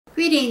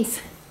Greetings.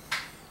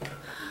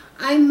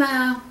 I'm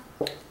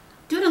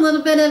doing a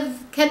little bit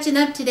of catching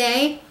up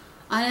today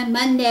on a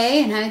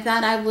Monday, and I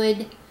thought I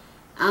would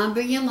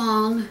bring you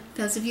along,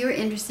 those of you who are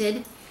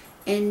interested,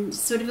 in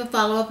sort of a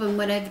follow-up on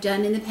what I've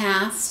done in the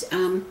past.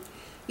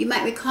 You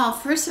might recall,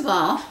 first of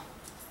all,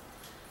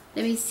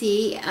 let me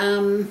see,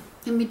 let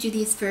me do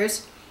these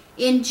first.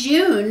 In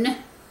June,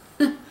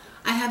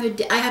 I have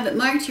it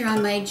marked here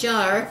on my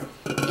jar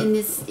in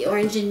this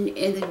orange and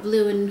in the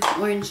blue and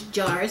orange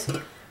jars.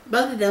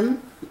 Both of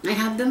them, I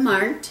have them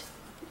marked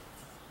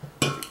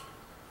on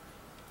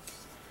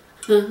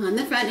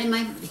the front in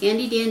my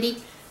handy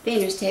dandy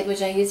painter's tape,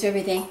 which I use for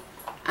everything.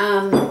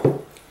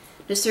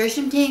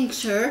 Nasturtium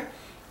Tincture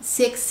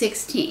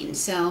 6/16.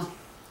 So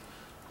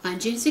on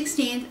June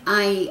 16th,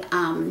 I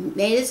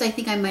made this. I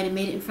think I might have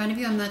made it in front of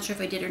you. I'm not sure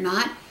if I did or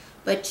not.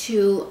 But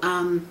to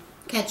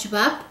catch you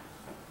up,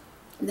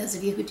 those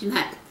of you who did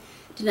not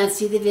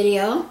see the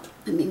video,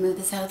 let me move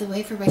this out of the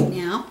way for right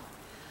now.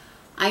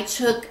 I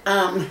took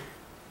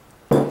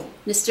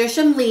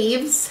nasturtium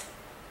leaves,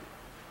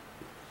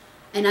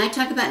 and I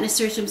talk about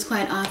nasturtiums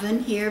quite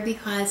often here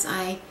because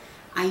I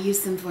use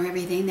them for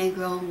everything. They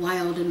grow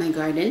wild in my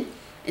garden,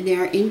 and they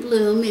are in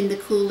bloom in the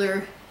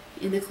cooler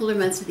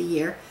months of the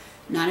year,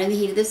 not in the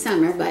heat of the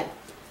summer. But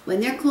when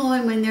they're cool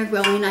and when they're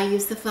growing, I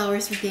use the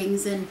flowers for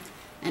things, and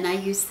I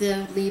use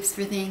the leaves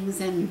for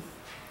things, and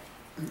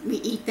we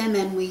eat them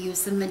and we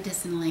use them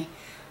medicinally.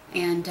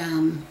 And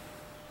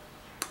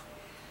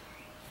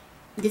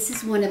this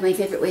is one of my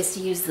favorite ways to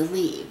use the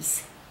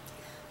leaves.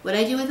 What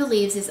I do with the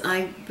leaves is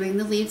I bring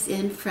the leaves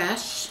in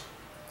fresh,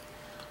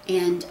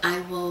 and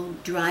I will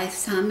dry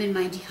some in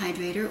my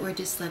dehydrator or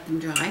just let them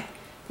dry.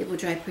 They will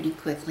dry pretty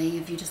quickly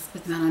if you just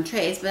put them out on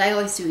trays, but I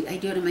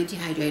do it in my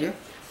dehydrator.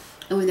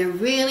 And when they're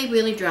really,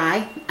 really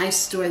dry, I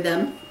store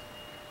them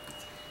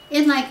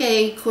in like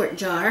a quart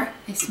jar,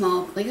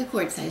 like a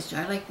quart-sized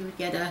jar, like you would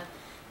get a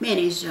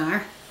mayonnaise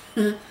jar.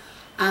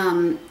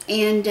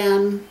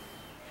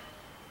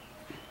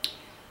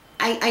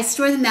 I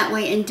store them that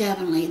way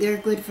indefinitely. They're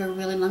good for a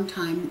really long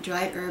time.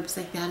 Dried herbs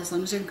like that, as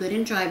long as they're good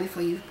and dry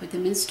before you put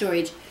them in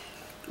storage,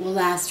 will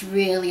last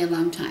really a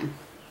long time.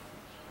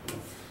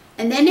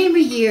 And then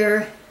every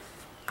year,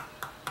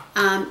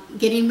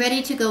 getting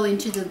ready to go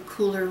into the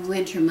cooler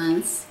winter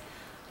months,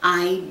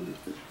 I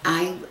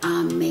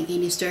make a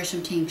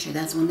nasturtium tincture.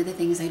 That's one of the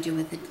things I do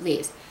with the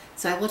leaves.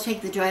 So I will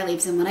take the dry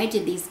leaves, and when I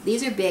did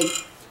these are big.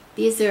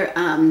 These are,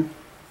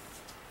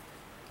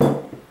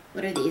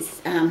 what are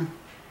these?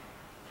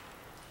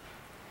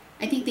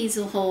 I think these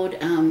will hold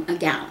a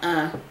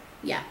gallon.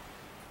 Yeah.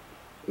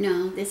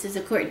 No, this is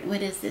a quart.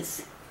 What is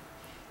this?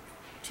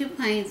 2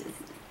 pints.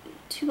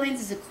 2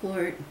 pints is a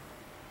quart.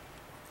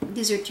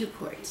 These are 2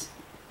 quarts.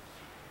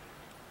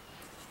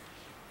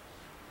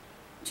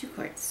 2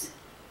 quarts.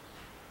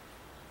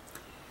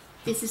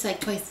 This is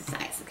like twice the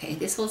size. Okay,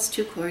 this holds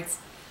 2 quarts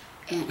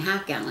and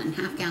half gallon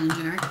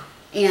jar.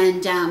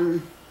 And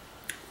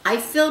I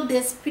filled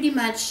this pretty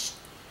much,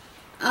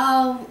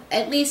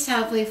 at least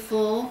halfway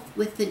full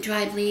with the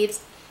dried leaves,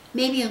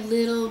 maybe a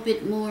little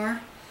bit more.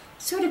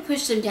 Sort of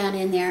pushed them down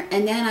in there,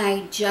 and then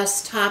I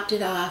just topped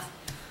it off.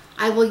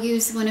 I will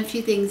use one of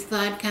 2 things,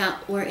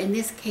 vodka, or in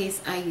this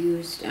case I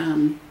used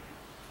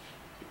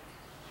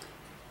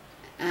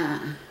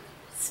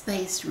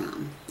spiced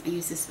rum. I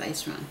use the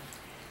spiced rum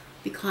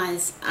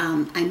because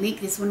I make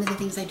this, one of the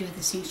things I do with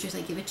the tinctures, I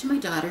give it to my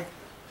daughter,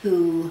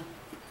 who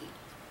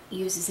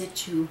uses it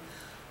to,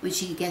 when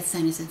she gets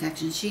sinus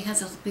infections. She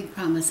has a big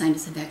problem with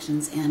sinus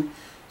infections, and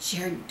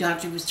her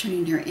doctor was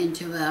turning her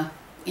into a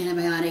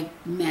antibiotic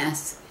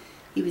mess.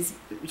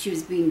 She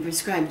was being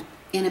prescribed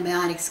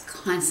antibiotics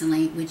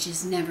constantly, which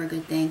is never a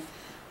good thing.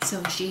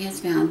 So she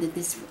has found that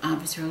this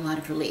offers her a lot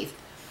of relief.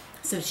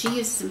 So she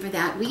uses them for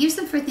that. We use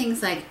them for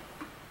things like,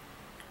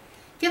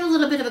 if you have a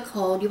little bit of a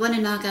cold, you want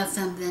to knock out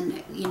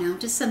something,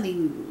 just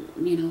something, a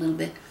little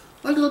bit,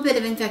 or a little bit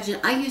of infection.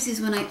 I use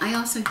these when I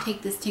also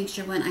take this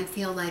tincture when I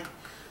feel like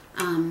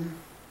I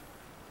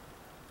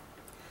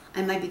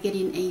might be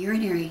getting a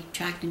urinary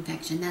tract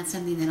infection. That's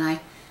something that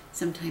I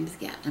sometimes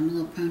get. I'm a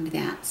little prone to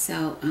that.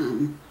 So,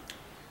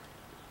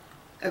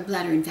 or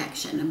bladder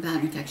infection.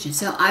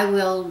 So I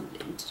will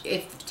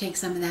take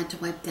some of that to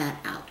wipe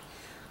that out.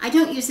 I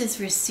don't use this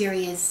for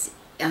serious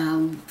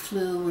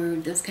flu or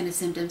those kind of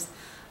symptoms.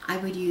 I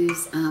would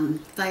use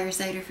fire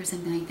cider for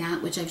something like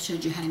that, which I've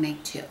showed you how to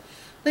make too.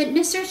 But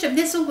nasturtium,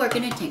 this will work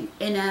in a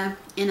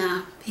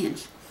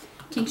pinch.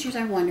 Tinctures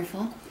are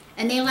wonderful,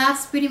 and they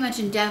last pretty much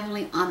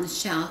indefinitely on the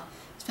shelf,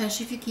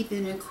 especially if you keep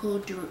them in a cool,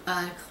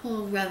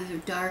 rather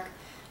dark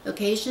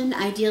location.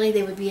 Ideally,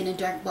 they would be in a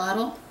dark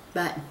bottle,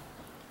 but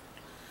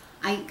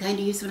I kind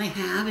of use what I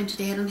have, and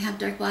today I don't have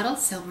dark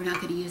bottles, so we're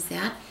not going to use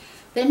that.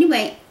 But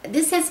anyway,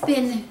 this has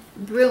been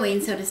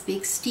brewing, so to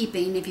speak,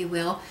 steeping, if you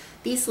will,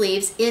 these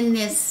leaves in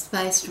this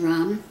spiced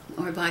rum,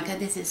 or vodka.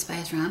 This is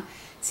spiced rum,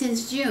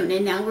 since June,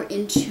 and now we're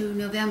into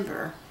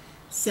November.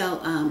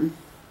 So,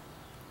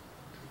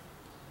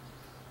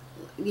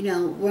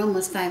 we're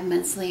almost 5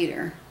 months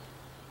later.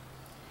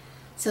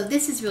 So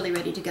this is really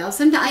ready to go.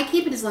 Sometimes I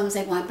keep it as long as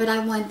I want, but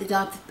I want it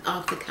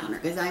off the counter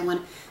because I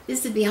want,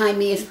 this is behind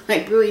me is my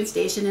brewing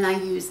station, and I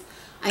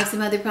have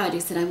some other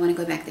projects that I want to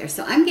go back there.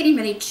 So I'm getting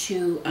ready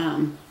to,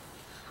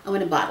 I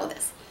want to bottle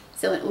this.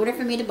 So in order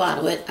for me to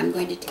bottle it, I'm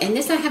going to, and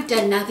this I have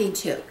done nothing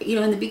to. You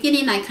know, in the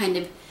beginning I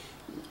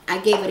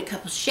gave it a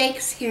couple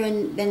shakes here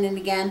and then and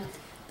again.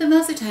 But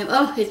most of the time,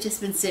 oh, it's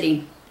just been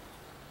sitting.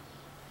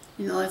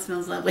 You know, it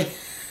smells lovely.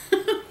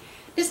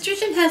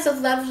 Nasturtium has a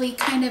lovely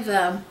kind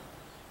of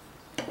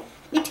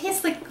it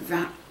tastes like,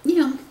 you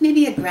know,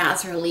 maybe a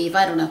grass or a leaf,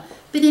 I don't know,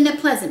 but in a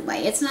pleasant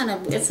way. It's not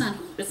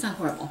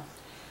horrible.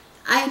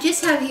 I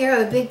just have here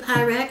a big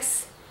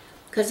Pyrex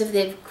because of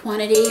the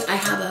quantity. I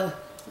have a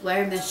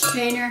wire mesh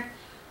strainer.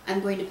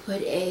 I'm going to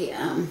put a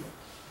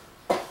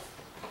that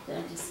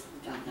I just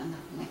dropped on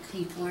my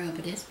clean floor. I hope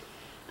it is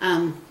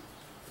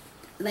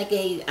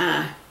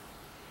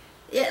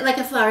like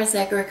a flour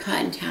sack or a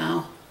cotton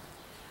towel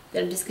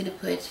that I'm just going to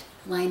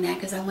line that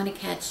because I want to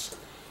catch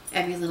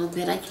every little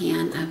bit I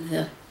can of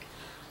the,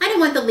 I don't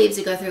want the leaves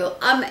to go through.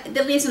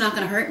 The leaves are not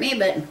going to hurt me,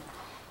 but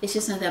it's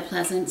just not that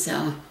pleasant.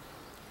 So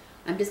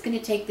I'm just going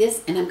to take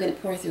this and I'm going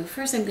to pour through.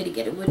 First I'm going to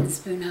get a wooden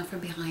spoon out from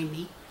behind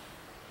me.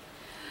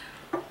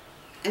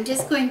 I'm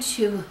just going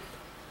to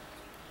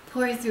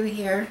pour through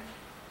here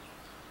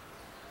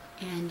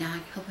and I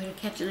hope it'll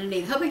catch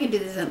underneath. Hope I can do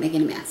this without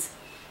making a mess.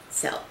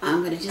 So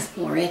I'm going to just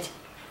pour it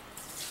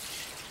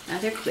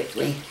rather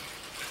quickly,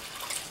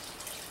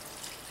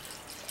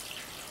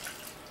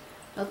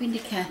 hoping to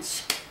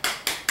get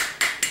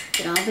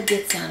all the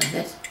bits out of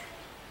it.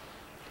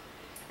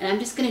 And I'm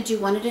just going to do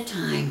one at a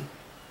time.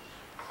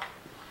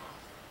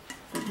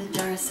 Put the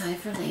jar aside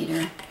for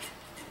later.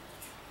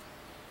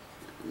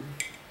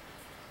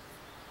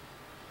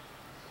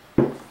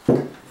 Put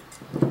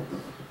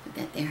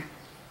that there.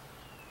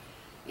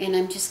 And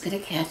I'm just going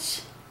to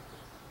catch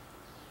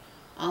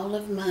all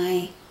of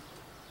my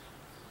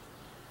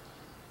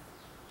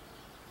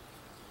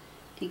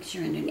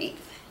tincture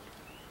underneath.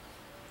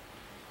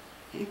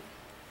 Okay.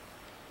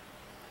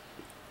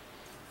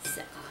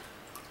 So.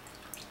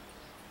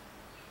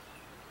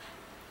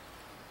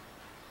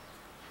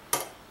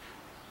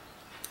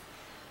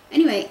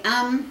 Anyway,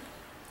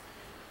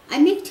 I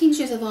make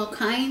tinctures of all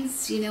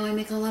kinds. You know, I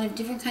make a lot of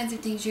different kinds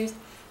of tinctures,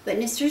 but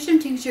Nasturtium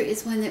tincture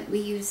is one that we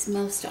use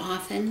most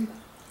often.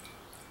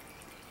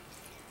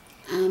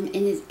 And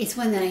it's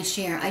one that I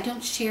share. I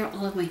don't share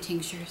all of my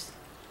tinctures,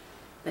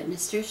 but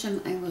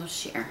Nasturtium I will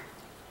share.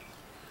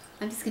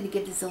 I'm just going to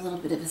give this a little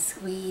bit of a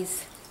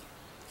squeeze,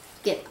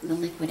 get the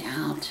liquid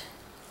out.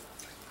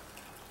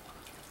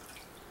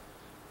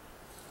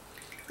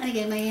 And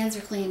again, my hands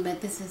are clean,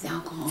 but this is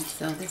alcohol,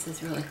 so this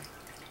is really,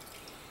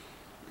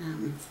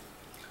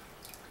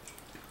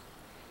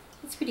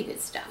 it's pretty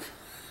good stuff.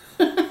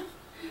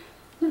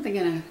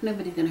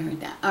 Nobody's gonna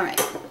hurt that. All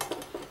right.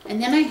 And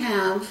then I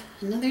have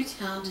another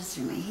towel just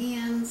for my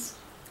hands.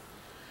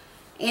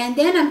 And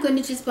then I'm going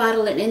to just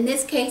bottle it. In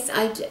this case,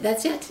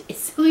 that's it.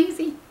 It's so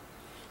easy.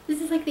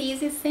 This is like the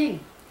easiest thing.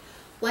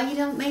 Why you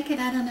don't make it,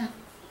 I don't know.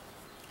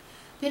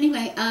 But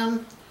anyway,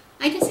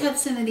 I just have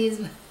some of these.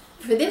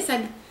 For this,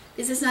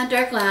 this is not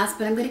dark glass,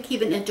 but I'm going to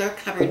keep it in a dark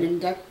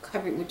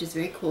cupboard, which is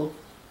very cool.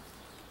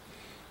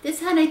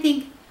 This had, I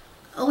think,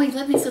 oh, I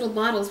love these little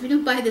bottles. We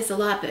don't buy this a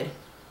lot, but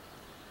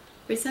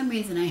for some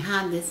reason I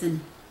had this,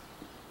 and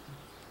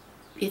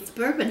it's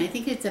bourbon. I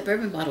think it's a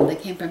bourbon bottle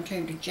that came from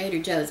Trader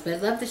Joe's, but I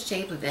love the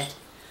shape of it.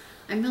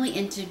 I'm really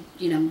into,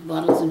 you know,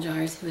 bottles and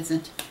jars. Who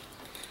isn't?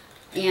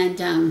 And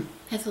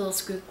has a little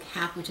screw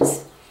cap, which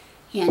is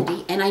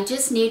handy. And I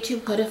just need to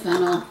put a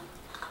funnel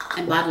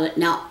and bottle it.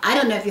 Now, I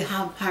don't know if you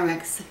have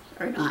Pyrex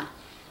or not.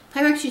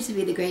 Pyrex used to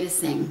be the greatest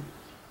thing.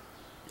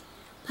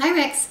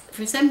 Pyrex,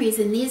 for some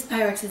reason, these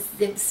Pyrexes,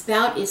 the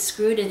spout is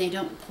screwed and they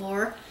don't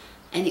pour.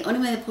 And the only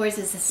one that pours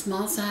is the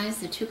small size,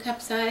 the 2-cup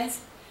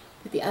size.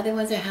 But the other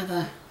ones, I have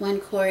a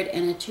 1 quart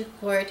and a 2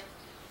 quart.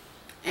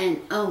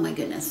 And oh my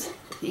goodness,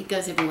 it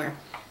goes everywhere.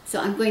 So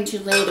I'm going to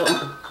ladle.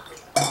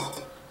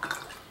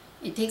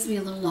 It takes me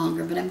a little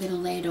longer, but I'm going to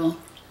ladle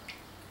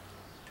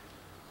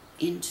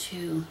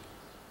into,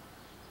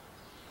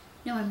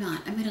 no I'm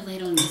not. I'm going to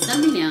ladle into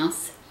something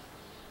else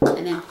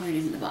and then pour it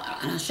into the bottle.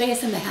 And I'll show you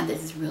something I have that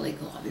is really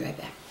cool. I'll be right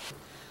back.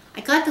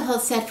 I got the whole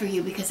set for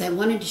you because I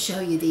wanted to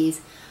show you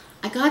these.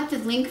 I got the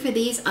link for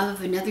these off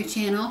of another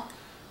channel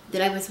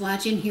that I was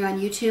watching here on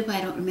YouTube.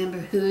 I don't remember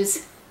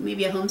whose,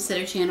 maybe a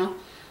homesteader channel.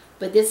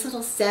 But this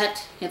little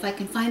set, if I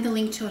can find the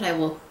link to it, I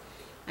will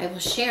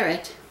share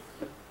it.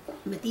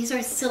 But these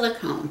are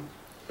silicone,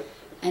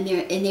 and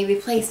they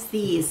replace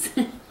these.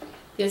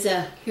 Here's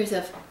a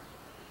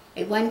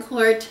 1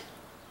 quart,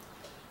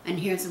 and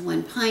here's a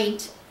 1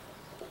 pint,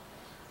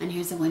 and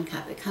here's a 1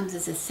 cup. It comes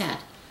as a set.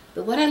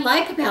 But what I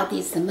like about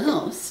these the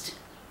most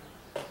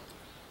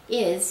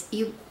is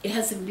it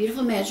has a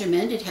beautiful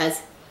measurement. It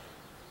has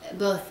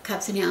both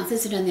cups and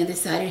ounces, and on the other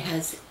side it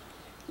has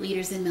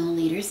liters and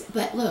milliliters.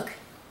 But look,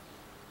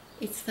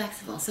 it's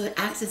flexible, so it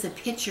acts as a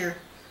pitcher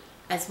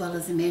as well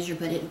as a measure,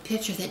 but a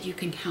pitcher that you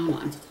can count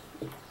on.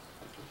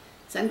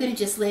 So I'm going to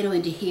just ladle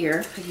into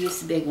here. I've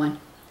used the big one.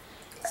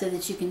 so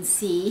that you can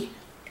see.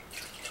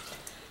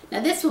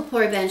 Now this will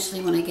pour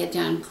eventually when I get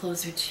down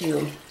closer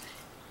to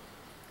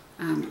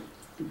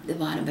the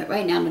bottom, but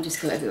right now it'll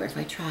just go everywhere. If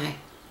I try,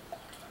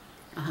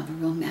 I'll have a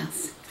real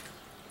mess.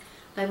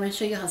 But I want to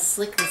show you how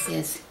slick this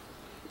is.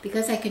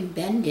 Because I can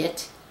bend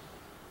it,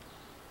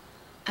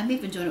 I'm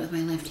even doing it with my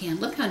left hand.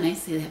 Look how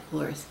nicely that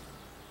pours.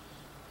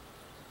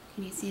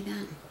 Can you see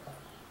that?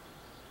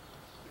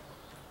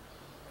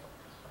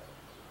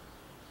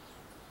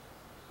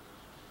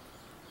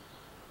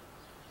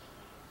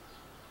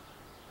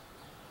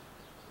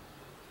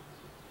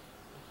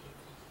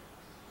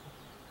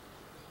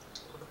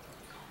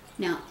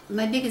 Now,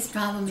 my biggest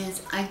problem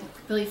is I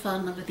really fall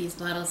in love with these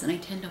bottles, and I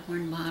tend to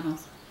hoard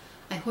bottles.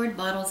 I hoard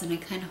bottles and I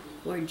kind of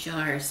hoard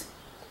jars,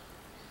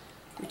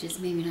 which is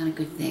maybe not a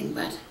good thing,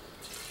 but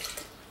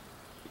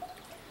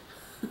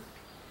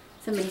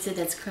somebody said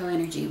that's crow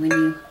energy when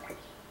you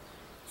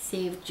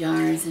save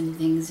jars and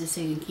things just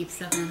so you can keep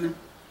stuff in them,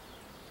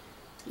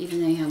 even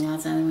though you have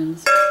lots of other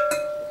ones.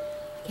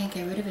 I can't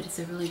get rid of it. It's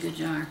a really good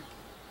jar.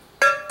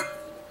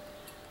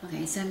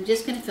 Okay, so I'm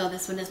just going to fill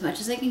this one as much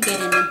as I can get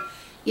in.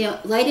 You know,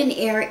 light and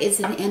air is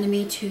an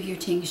enemy to your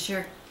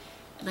tincture.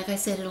 Like I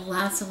said, it'll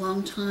last a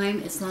long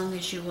time as long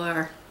as you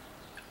are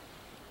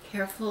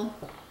careful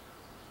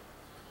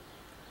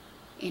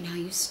in how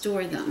you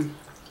store them.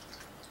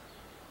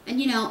 And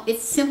you know,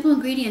 it's simple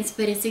ingredients,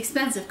 but it's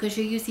expensive because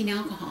you're using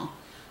alcohol,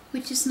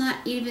 which is not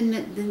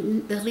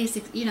even the least,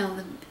 you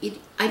know,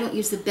 I don't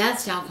use the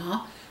best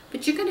alcohol,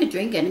 but you're going to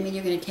drink it. I mean,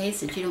 you're going to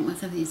taste it. You don't want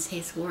something that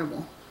tastes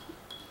horrible.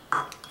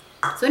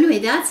 So anyway,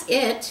 that's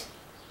it.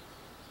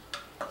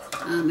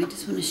 I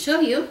just want to show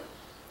you.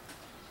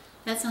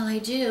 That's all I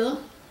do.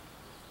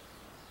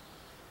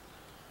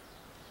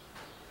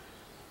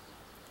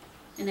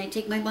 And I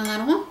take my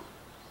bottle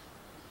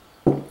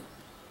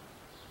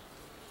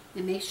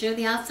and make sure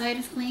the outside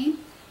is clean,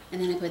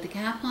 and then I put the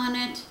cap on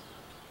it,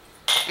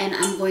 and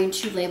I'm going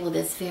to label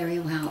this very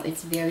well.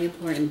 It's very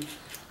important.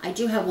 I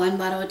do have one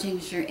bottle of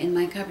tincture in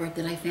my cupboard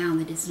that I found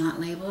that is not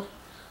labeled.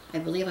 I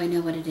believe I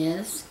know what it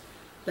is,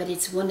 but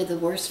it's one of the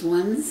worst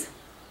ones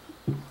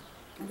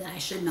that I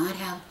should not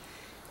have,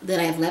 that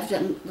I've left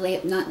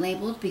not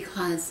labeled,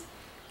 because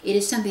it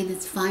is something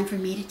that's fine for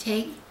me to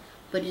take,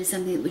 but it is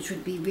something which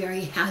would be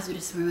very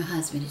hazardous for my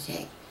husband to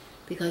take,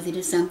 because it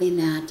is something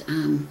that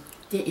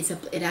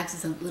it acts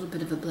as a little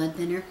bit of a blood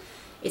thinner.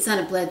 It's not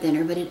a blood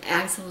thinner, but it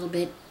acts a little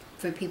bit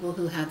for people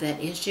who have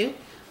that issue,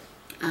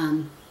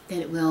 that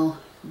it will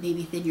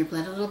maybe thin your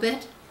blood a little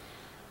bit.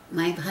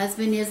 My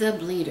husband is a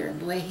bleeder.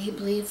 Boy, he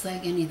bleeds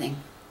like anything.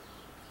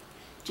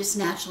 Just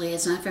naturally.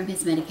 It's not from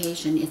his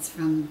medication. It's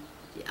from,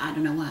 I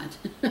don't know what.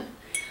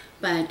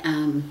 But,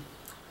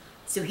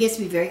 so he has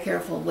to be very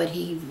careful what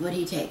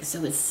he takes.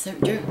 So it's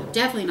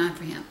definitely not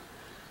for him.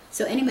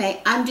 So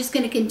anyway, I'm just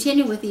going to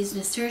continue with these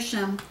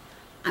Nasturtium.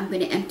 I'm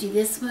going to empty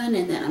this one,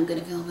 and then I'm going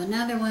to fill up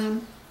another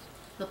one.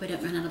 Hope I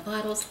don't run out of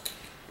bottles.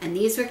 And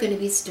these are going to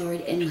be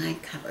stored in my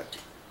cupboard.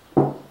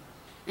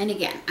 And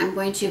again, I'm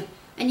going to,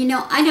 and you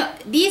know, I know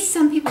these,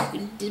 some people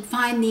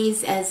define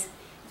these as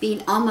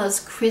being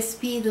almost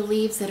crispy, the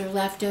leaves that are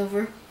left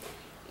over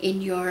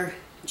in your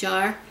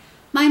jar.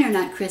 Mine are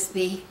not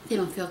crispy. They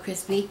don't feel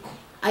crispy.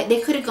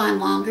 They could have gone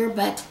longer,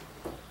 but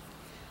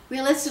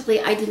realistically,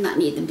 I did not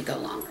need them to go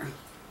longer.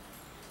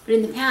 But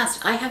in the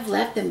past, I have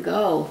let them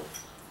go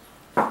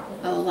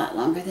a lot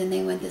longer than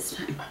they went this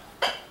time.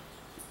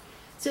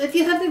 So if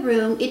you have the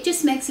room, it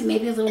just makes it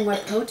maybe a little more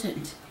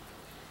potent.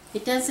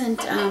 It doesn't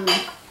get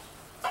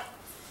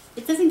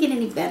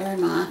any better or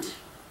not.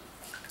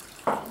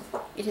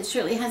 It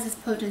certainly has its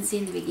potency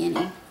in the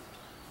beginning.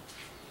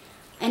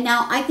 And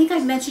now, I think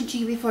I've mentioned to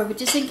you before, but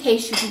just in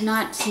case you did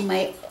not see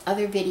my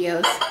other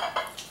videos,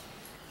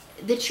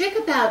 the trick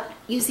about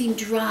using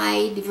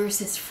dried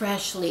versus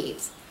fresh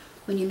leaves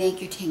when you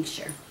make your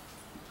tincture,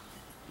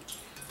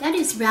 that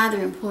is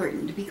rather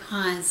important,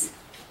 because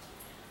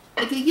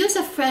if you use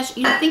a fresh,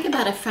 you know, think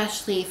about a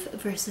fresh leaf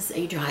versus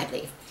a dried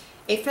leaf.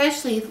 A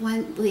fresh leaf,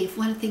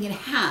 one thing it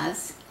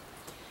has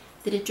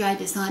that a dried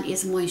does not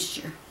is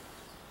moisture.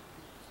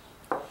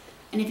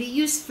 And if you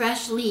use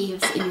fresh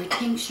leaves in your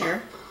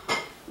tincture,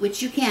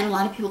 which you can, a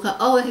lot of people go,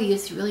 oh, if you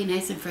use really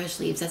nice and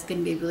fresh leaves, that's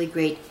going to be a really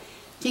great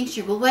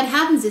tincture. But what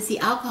happens is the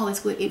alcohol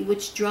is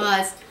which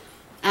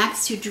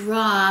acts to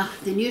draw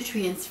the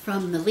nutrients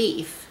from the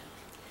leaf.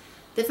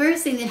 The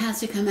first thing that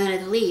has to come out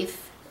of the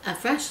leaf, a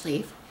fresh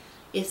leaf,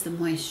 is the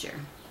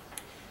moisture.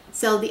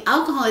 So the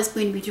alcohol is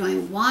going to be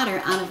drawing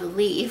water out of the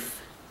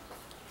leaf,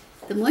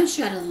 the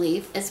moisture out of the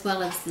leaf, as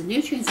well as the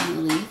nutrients out of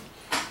the leaf,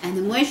 and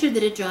the moisture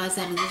that it draws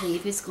out of the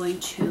leaf is going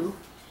to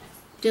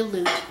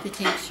dilute the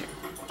tincture.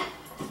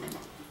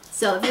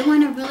 So if you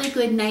want a really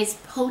good, nice,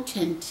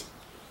 potent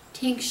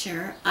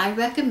tincture, I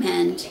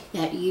recommend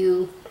that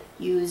you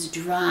use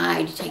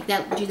dried.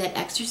 Do that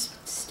extra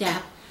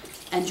step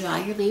and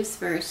dry your leaves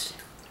first.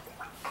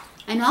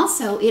 And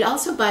also, it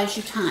also buys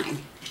you time.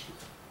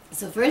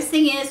 So first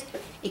thing is,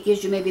 it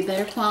gives you maybe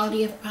better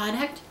quality of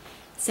product.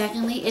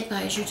 Secondly, it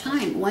buys you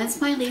time.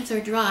 Once my leaves are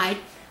dried,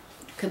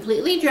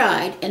 completely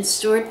dried and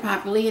stored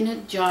properly in a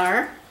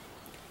jar,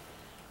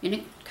 in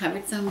a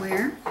cupboard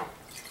somewhere,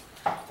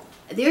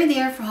 they're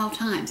there for all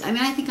times. I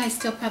mean, I think I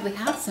still probably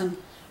have some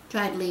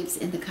dried leaves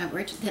in the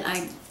cupboard that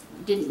I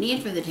didn't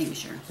need for the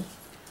tincture.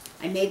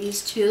 I made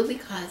these 2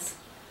 because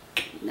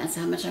that's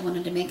how much I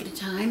wanted to make at a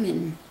time,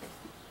 and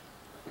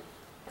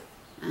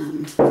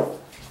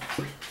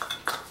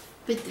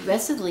but the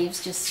rest of the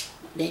leaves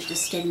they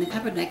just stayed in the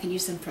cupboard, and I can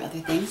use them for other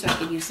things, or I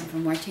can use them for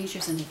more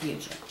tinctures in the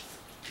future.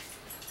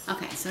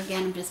 Okay, so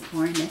again, I'm just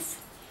pouring this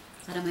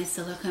out of my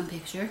silicone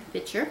pitcher.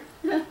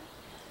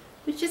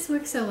 It just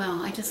works so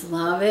well. I just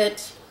love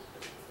it.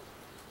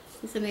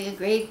 This would make a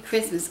great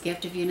Christmas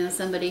gift if you know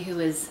somebody who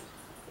is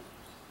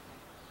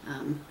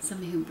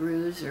somebody who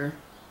brews or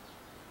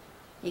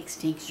makes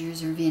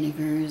tinctures or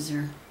vinegars,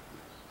 or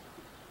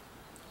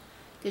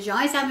because you're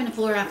always having to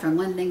pour out from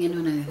one thing into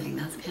another thing.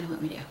 That's kind of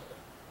what we do.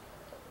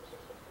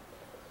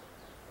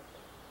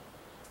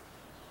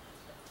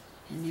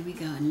 And there we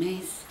go, a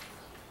nice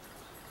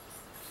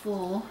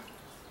full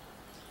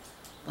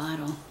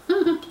bottle.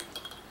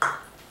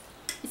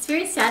 It's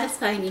very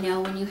satisfying, you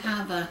know, when you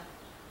have a,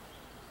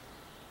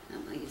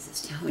 I'm going to use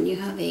this towel, when you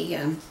have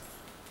a,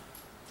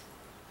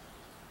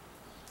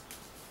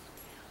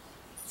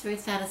 it's very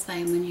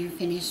satisfying when you're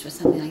finished with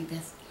something like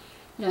this.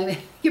 You know,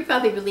 you're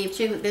probably relieved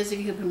too. Those of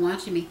you who've been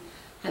watching me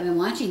have been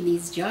watching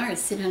these jars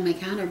sit on my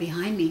counter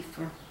behind me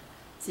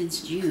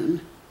since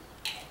June.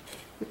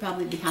 You'll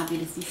probably be happy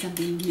to see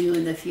something new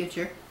in the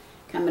future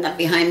coming up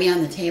behind me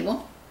on the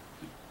table.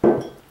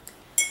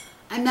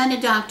 I'm not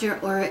a doctor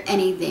or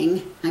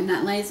anything. I'm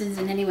not licensed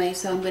in any way,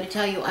 so I'm going to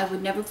tell you I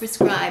would never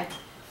prescribe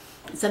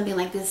something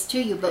like this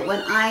to you, but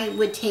when I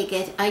would take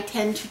it, I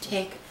tend to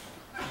take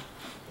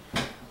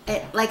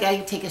it like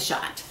I take a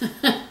shot.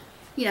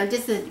 You know,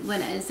 just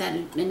when is that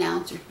an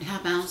ounce or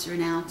half ounce or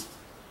an ounce?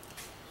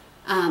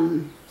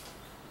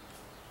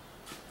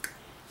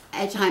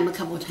 At a time, a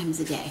couple of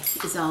times a day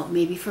is all,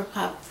 maybe for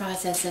a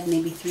process of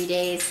maybe 3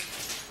 days,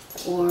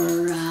 or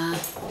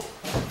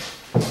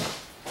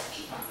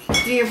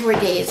 3 or 4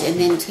 days, and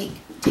then take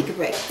a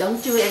break.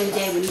 Don't do it every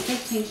day. When you take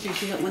tinctures,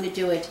 you don't want to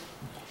do it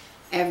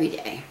every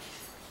day.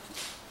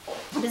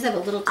 I just have a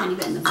little tiny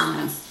bit in the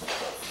bottom.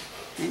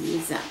 And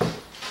use that.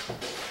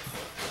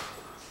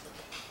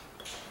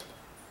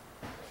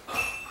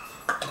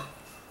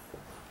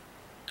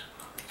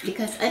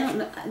 Because I don't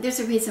know, there's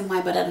a reason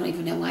why, but I don't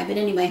even know why. But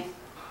anyway,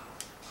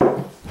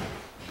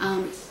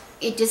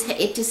 it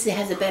just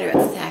has a better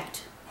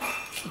effect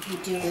if you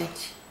do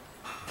it.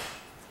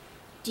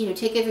 You know,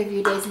 take it for a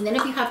few days, and then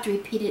if you have to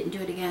repeat it and do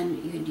it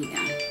again, you can do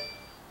that.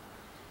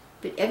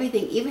 But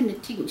everything, even the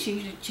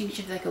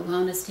tincture, like a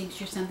wellness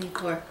tincture, something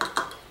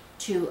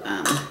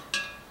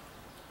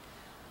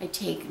I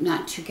take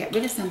not to get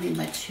rid of something,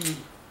 but to,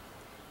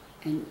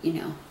 and you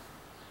know,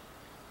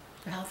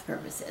 for health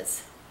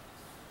purposes.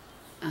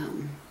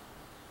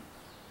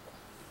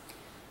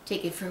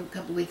 Take it for a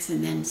couple weeks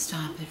and then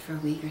stop it for a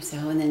week or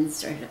so, and then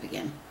start it up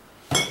again.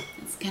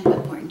 It's kind of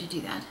important to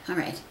do that. All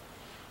right.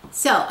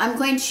 So I'm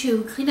going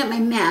to clean up my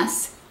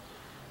mess,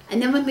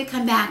 and then when we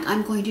come back,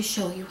 I'm going to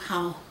show you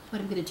what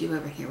I'm going to do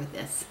over here with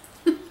this.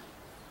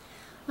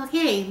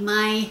 Okay,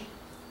 my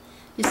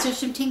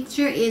Nasturtium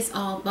tincture is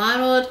all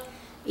bottled.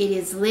 It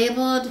is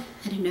labeled.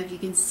 I don't know if you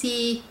can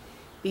see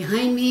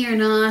behind me or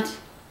not.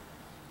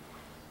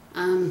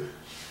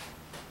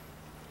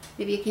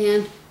 Maybe you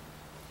can.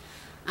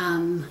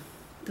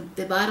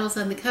 The bottle's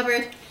on the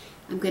cupboard.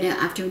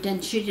 After I'm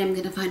done shooting, I'm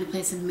gonna find a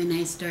place in my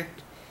nice dark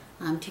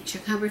tincture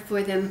cupboard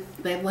for them.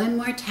 But I have one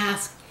more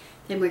task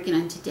that I'm working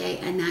on today,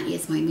 and that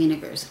is my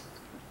vinegars.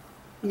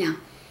 Now,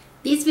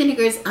 these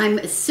vinegars, I'm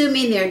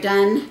assuming they're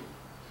done.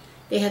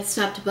 They have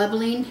stopped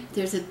bubbling.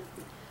 There's a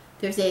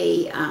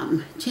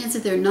chance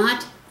that they're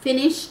not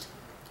finished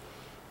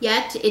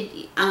yet.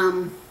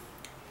 I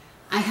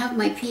have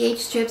my pH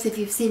strips. If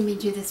you've seen me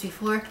do this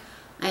before,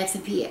 I have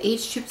some pH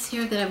strips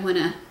here that I want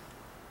to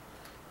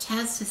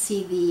test to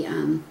see the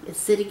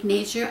acidic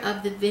nature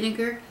of the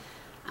vinegar.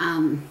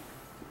 And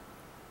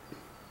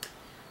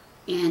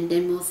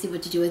then we'll see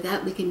what to do with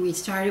that. We can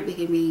restart it. We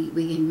can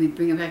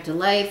bring it back to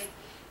life.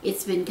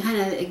 It's been kind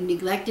of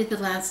neglected the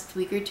last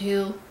week or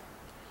two.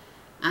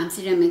 I'm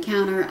sitting on my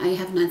counter. I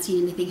have not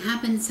seen anything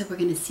happen, so we're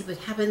going to see what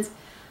happens.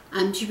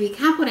 To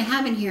recap what I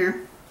have in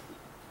here,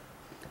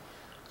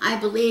 I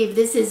believe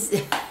this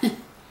is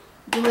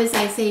do as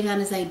I say, not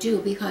as I do,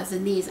 because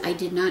in these I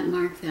did not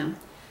mark them.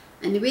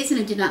 And the reason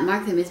I did not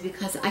mark them is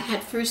because I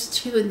had first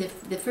two, and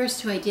the first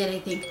two I did, I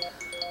think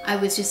I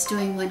was just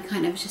doing one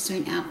kind, I was just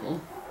doing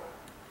apple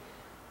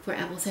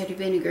cider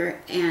vinegar,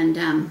 and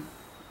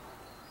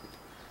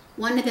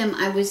one of them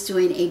I was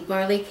doing a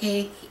barley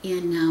cake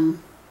in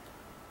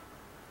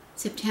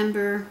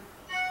September.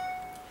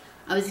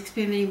 I was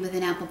experimenting with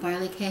an apple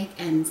barley cake,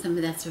 and some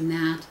of that's from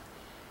that.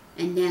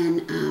 And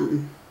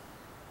then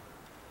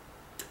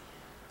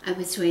I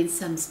was doing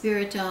some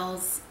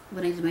spirituals.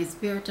 When I did my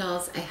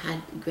spirituals, I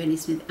had Granny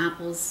Smith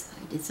apples.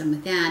 I did some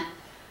of that.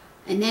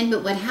 And then,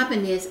 but what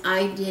happened is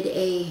I did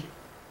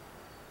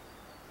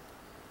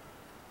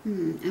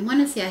I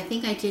want to say, I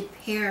think I did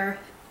pear.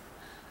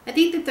 I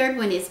think the third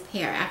one is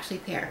pear, actually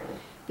pear,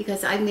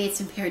 because I made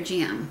some pear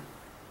jam.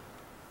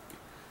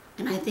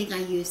 And I think I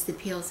used the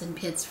peels and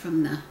pits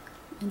from the,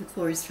 and the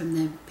cores from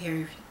the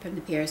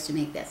pears to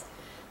make this.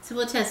 So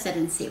we'll test that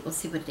and see. We'll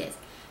see what it is.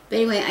 But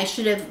anyway, I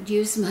should have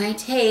used my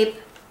tape.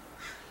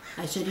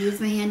 I should have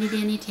used my handy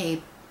dandy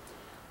tape.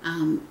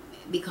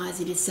 Because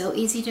it is so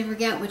easy to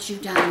forget what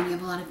you've done when you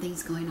have a lot of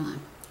things going on.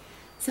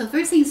 So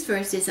first things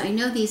first is, I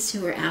know these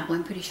two are apple.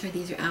 I'm pretty sure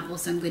these are apple,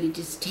 so I'm going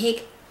to just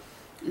take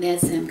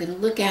this and I'm going to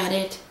look at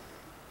it.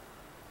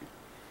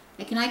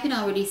 I can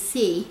already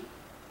see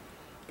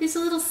there's a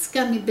little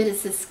scummy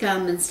bits of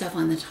scum and stuff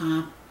on the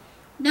top.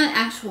 Not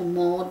actual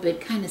mold, but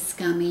kind of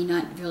scummy,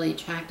 not really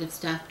attractive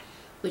stuff,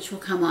 which will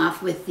come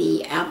off with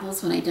the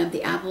apples when I dump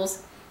the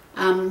apples.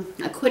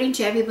 According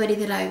to everybody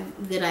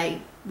that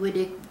I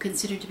would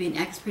consider to be an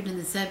expert in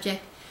the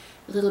subject,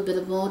 a little bit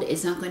of mold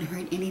is not going to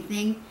hurt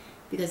anything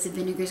because the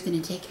vinegar is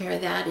going to take care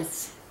of that.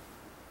 It's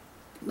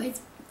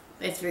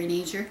very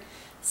nature.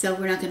 So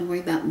we're not going to worry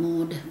about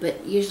mold,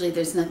 but usually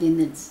there's nothing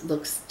that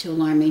looks too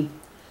alarming.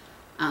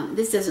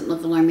 This doesn't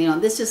look alarming at all.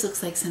 This just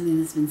looks like something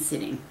that's been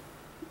sitting.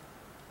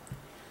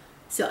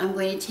 So I'm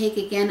going to take,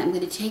 again, I'm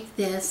going to take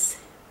this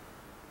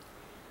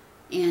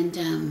and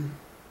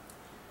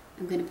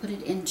I'm going to put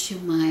it into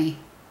my,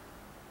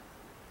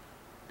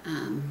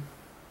 I'm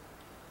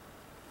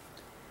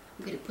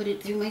going to put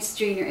it through my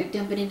strainer,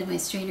 dump it into my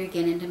strainer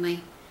again, into my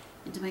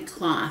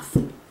cloth.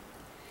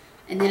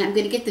 And then I'm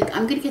going to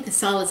get the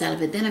solids out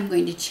of it. Then I'm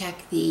going to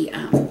check the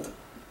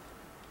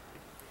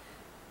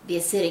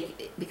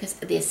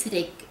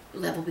acidic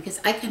level, because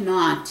I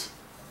cannot,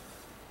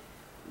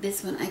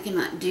 this one I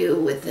cannot do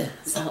with the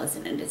solids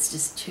in it. It's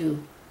just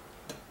too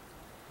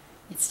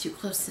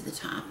close to the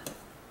top.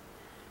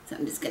 So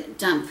I'm just going to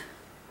dump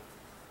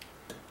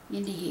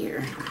into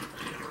here.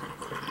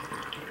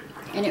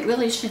 And it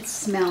really should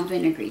smell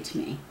vinegary to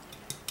me.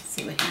 Let's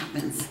see what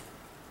happens.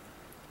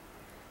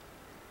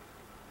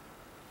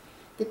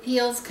 The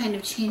peels kind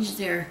of change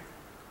their,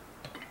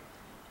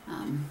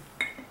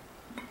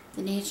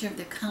 the nature of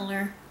the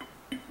color.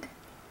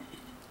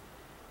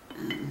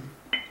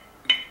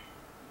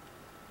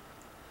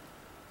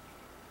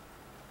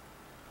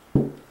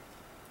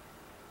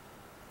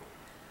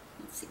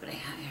 Let's see what I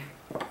have here.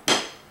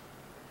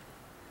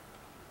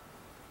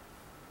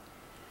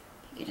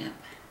 Pick it up.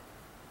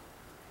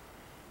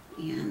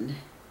 And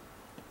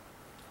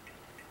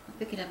I'll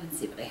pick it up and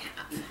see what I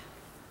have.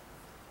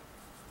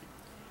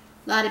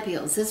 A lot of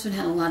peels. This one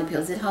had a lot of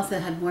peels. It also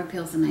had more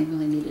peels than I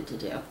really needed to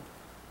do.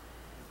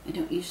 I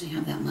don't usually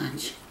have that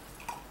much.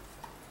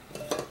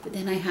 But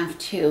then I have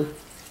to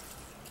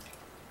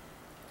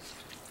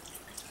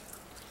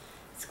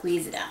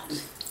squeeze it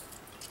out.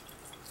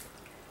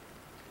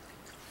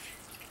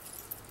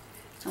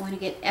 I want to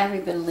get every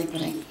bit of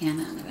liquid I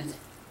can out of it.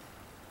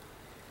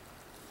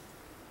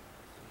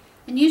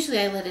 And usually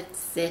I let it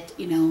sit,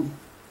 you know,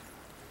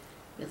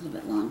 a little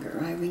bit longer,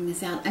 or I wring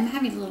this out. I'm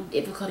having a little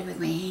difficulty with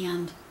my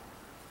hand.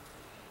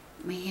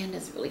 My hand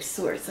is really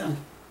sore, so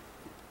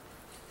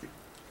it's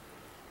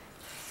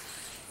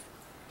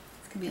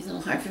going to be a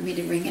little hard for me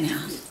to wring it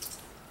out.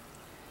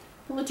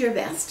 But we'll do our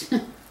best.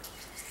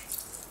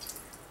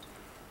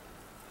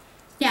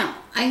 Now,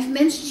 I've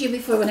mentioned to you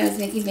before when I was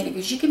making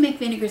vinegars, you can make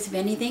vinegars of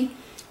anything.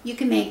 You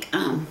can make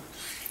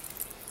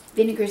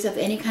vinegars of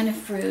any kind of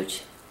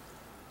fruit,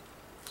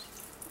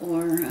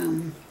 or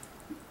a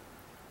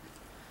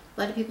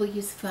lot of people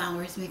use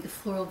flowers, make a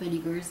floral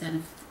vinegars out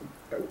of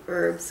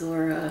herbs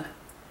or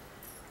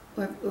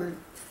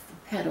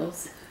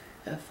petals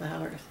of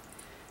flowers.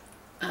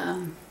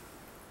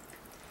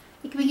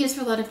 It can be used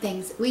for a lot of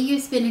things. We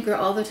use vinegar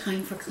all the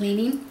time for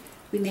cleaning.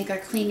 We make our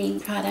cleaning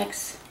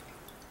products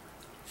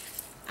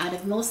out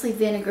of mostly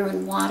vinegar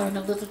and water and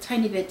a little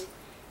tiny bit,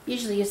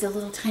 usually use a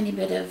little tiny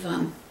bit of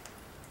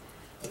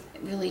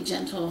really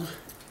gentle,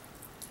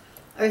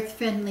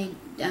 earth-friendly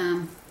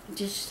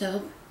dish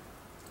soap.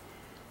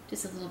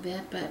 Just a little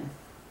bit, but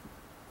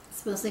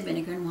it's mostly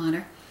vinegar and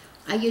water.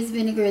 I use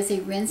vinegar as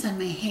a rinse on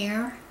my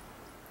hair,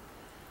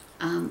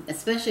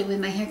 especially when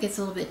my hair gets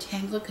a little bit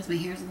tangled because my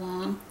hair is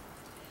long.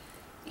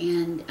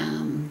 And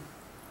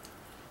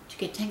to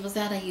get tangles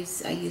out, I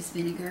use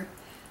vinegar.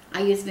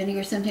 I use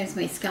vinegar. Sometimes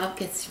my scalp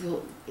gets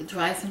real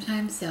dry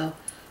sometimes, so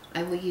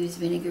I will use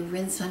vinegar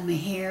rinse on my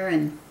hair.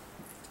 And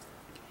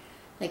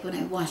like when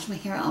I wash my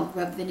hair, I'll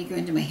rub vinegar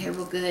into my hair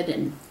real good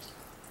and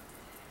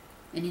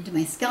into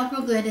my scalp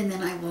real good, and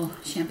then I will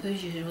shampoo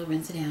as usual,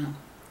 rinse it out.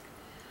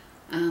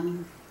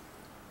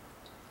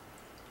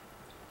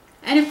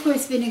 And of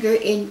course, vinegar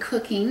in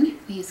cooking.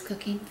 We use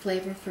cooking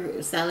flavor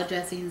for salad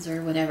dressings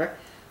or whatever.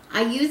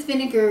 I use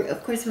vinegar,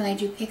 of course, when I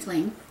do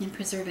pickling and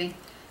preserving,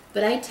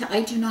 but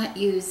I do not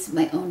use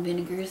my own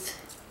vinegars.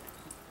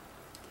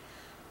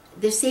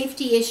 The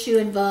safety issue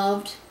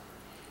involved,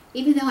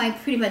 even though I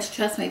pretty much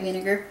trust my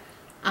vinegar,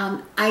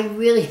 I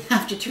really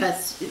have to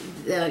trust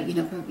the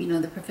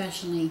the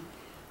professionally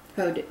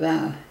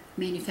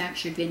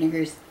manufactured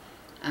vinegars.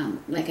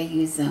 Like I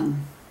use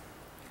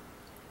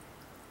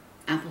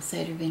apple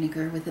cider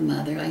vinegar with the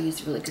mother. I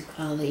use really good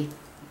quality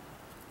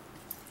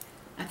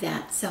of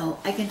that. So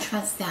I can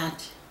trust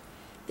that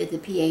the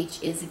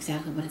pH is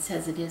exactly what it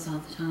says it is all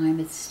the time.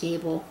 It's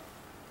stable.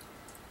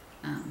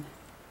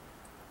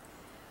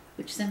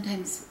 Which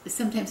sometimes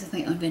with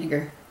my own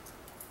vinegar,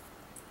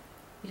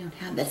 we don't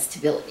have that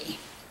stability.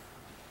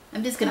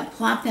 I'm just going to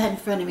plop that in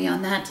front of me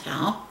on that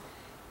towel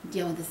and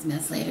deal with this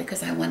mess later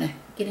because I want to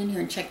get in here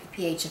and check the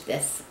pH of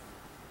this.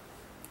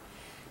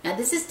 Now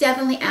this is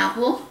definitely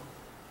apple,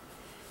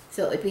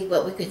 so it would be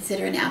what we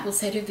consider an apple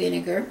cider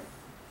vinegar.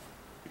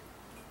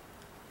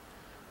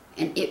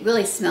 And it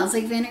really smells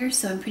like vinegar,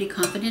 so I'm pretty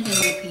confident in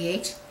my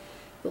pH.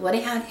 But what I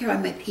have here are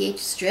my pH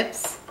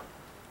strips.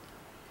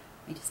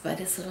 I just buy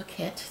this little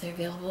kit. They're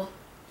available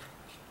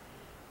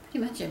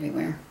pretty much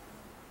everywhere.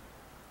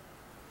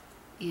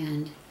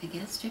 And I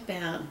get a strip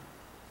out,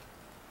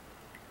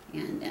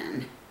 and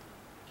then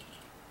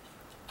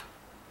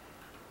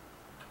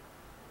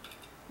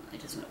I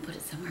just want to put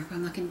it somewhere where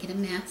I'm not going to get a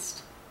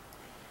mess.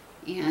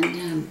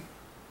 And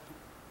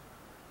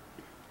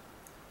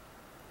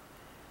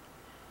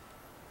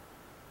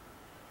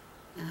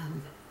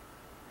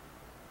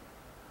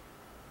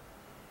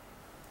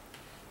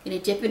gonna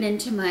dip it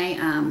into my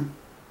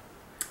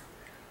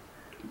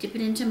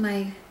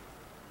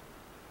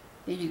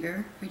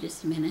vinegar for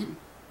just a minute,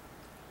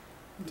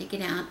 and take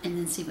it out, and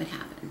then see what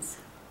happens.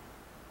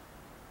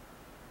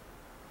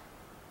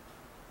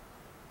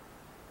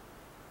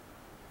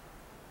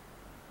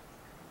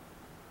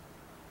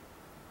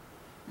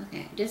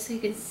 Okay, just so you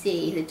can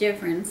see the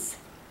difference.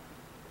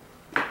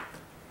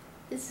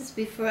 This is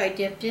before I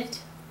dipped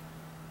it.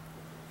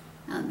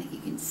 I don't think you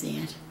can see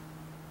it.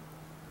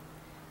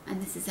 And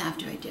this is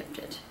after I dipped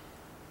it.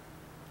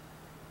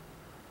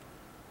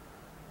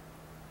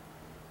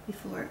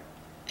 Before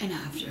and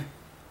after.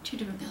 Two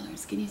different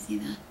colors. Can you see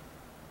that?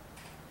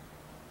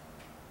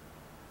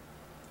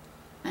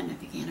 I don't know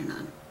if you can or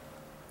not.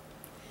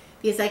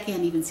 Because I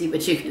can't even see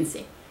what you can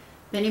see.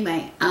 But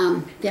anyway,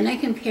 then I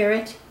compare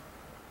it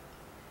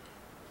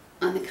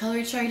on the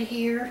color chart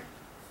here.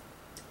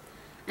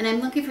 And I'm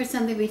looking for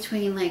something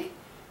between like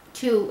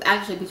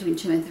between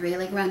 2 and 3,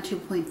 like around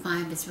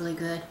 2.5 is really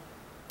good.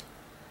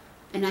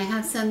 And I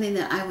have something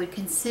that I would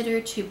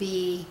consider to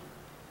be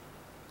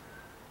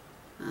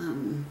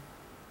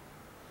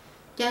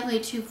definitely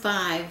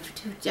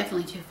 2.5,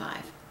 definitely 2.5.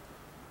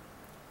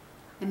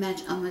 I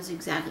match almost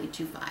exactly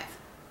 2.5,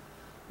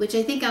 which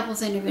I think apple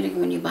cider vinegar,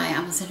 when you buy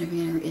apple cider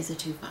vinegar, is a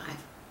 2.5.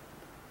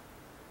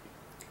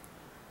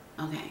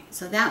 Okay,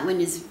 so that one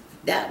is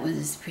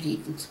pretty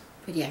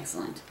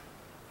excellent.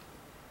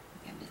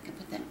 Okay, I'm just gonna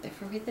put that there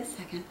for wait a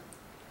second.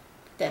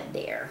 Put that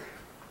there.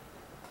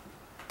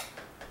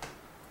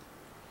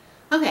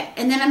 Okay,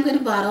 and then I'm going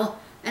to bottle,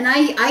 and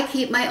I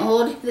keep my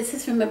old, this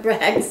is from a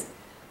Bragg's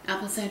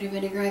apple cider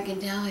vinegar, I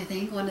can tell, I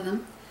think, one of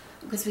them,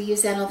 because we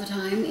use that all the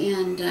time,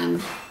 and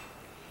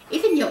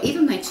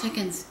even my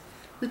chickens,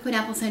 we put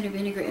apple cider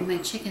vinegar in my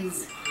chicken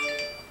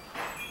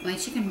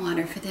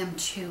water for them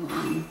to,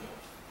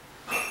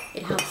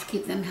 it helps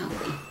keep them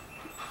healthy.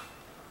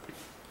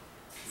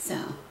 So,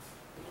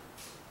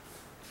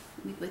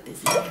 let me put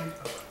this in here.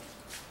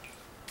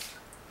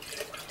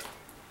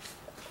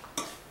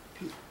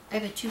 I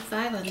have a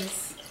 2.5 on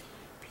this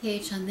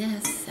pH on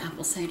this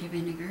apple cider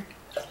vinegar.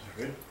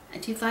 Good. A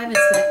 2.5 is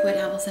like what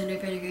apple cider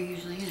vinegar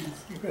usually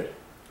is. Good.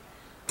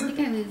 I think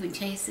I will even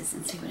taste this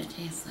and see what it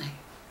tastes like.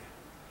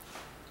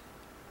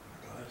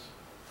 Glass.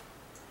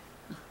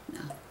 Oh,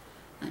 no,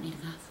 I don't need a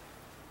glass.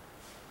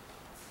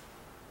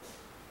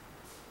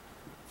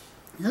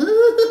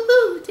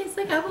 Ooh, it tastes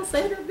like apple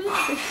cider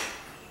vinegar.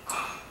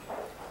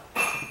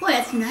 Boy,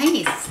 that's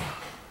nice.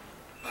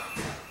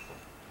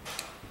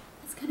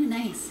 That's kind of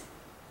nice.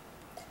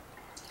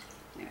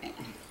 Alright.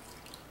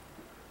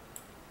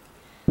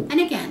 And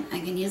again, I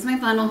can use my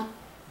funnel.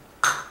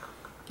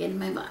 Get in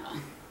my bottle.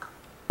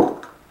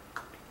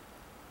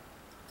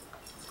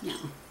 Now,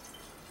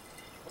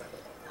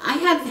 I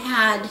have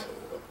had,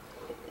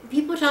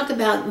 people talk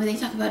about, when they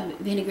talk about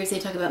vinegars, they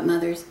talk about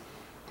mothers.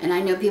 And I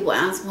know people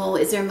ask, well,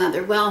 is there a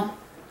mother? Well,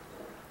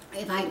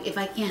 if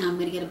I can, I'm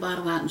going to get a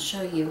bottle out and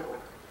show you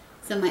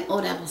some of my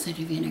old apple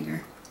cider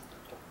vinegar.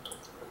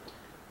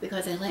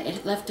 Because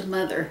it left a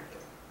mother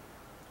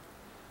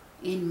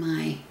in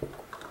my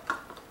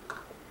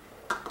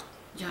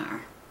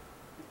jar.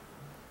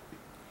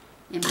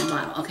 In my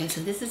bottle. Okay,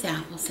 so this is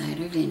apple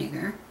cider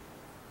vinegar.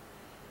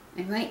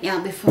 And right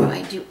now, before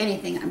I do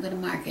anything, I'm going to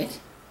mark it.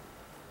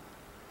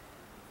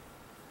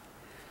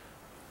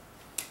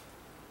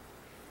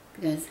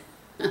 Because,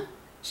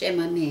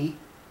 shame on me.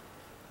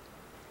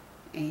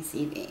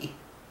 ACV.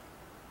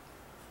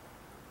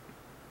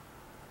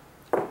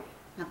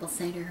 Apple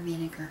cider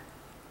vinegar.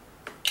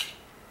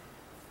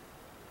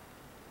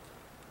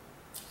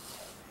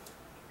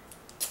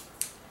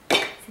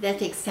 See, that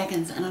takes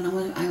seconds. I don't know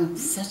what, I'm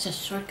such a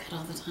shortcut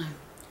all the time.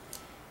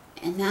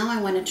 And now I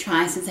want to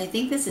try, since I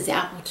think this is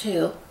apple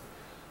too,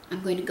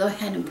 I'm going to go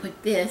ahead and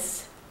put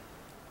this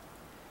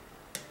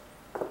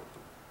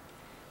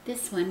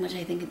one, which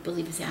I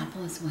believe is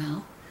apple as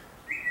well.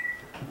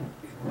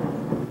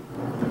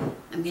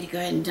 I'm going to go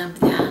ahead and dump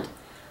that.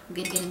 I'm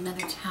going to get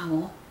another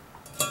towel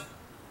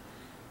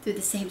through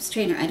the same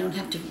strainer. I don't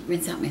have to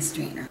rinse out my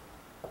strainer.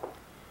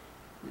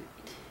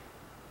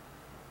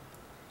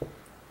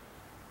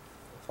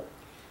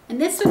 And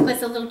this one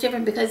was a little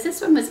different because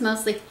this one was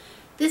mostly,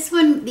 this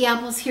one, the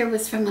apples here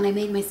was from when I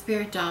made my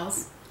spirit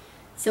dolls.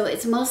 So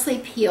it's mostly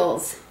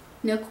peels,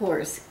 no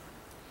cores.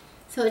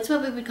 So it's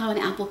what we would call an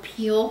apple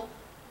peel.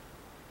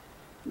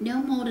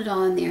 No mold at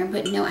all in there,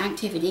 but no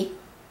activity.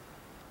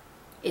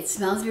 It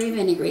smells very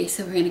vinegary,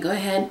 so we're going to go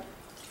ahead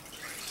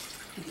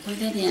and pour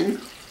that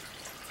in.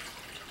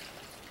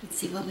 Let's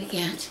see what we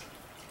get.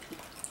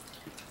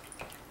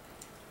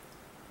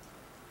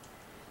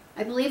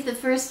 I believe the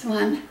first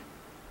one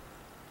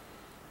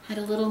had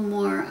a little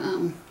more,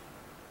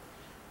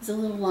 was a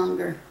little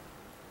longer.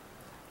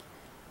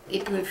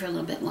 It brewed for a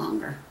little bit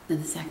longer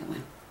than the second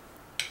one.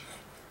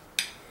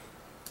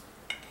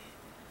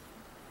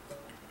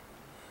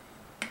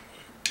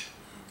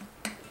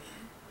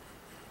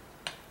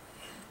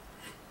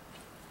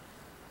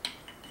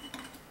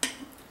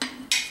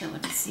 So we'll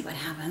just see what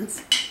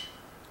happens.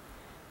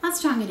 How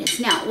strong it is.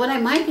 Now, what I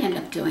might end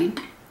up doing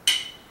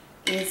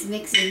is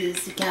mixing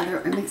these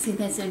together or mixing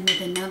this in with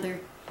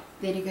another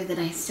vinegar that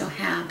I still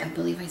have. I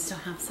believe I still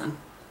have some.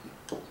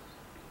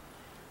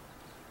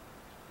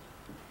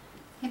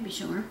 Can't be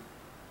sure.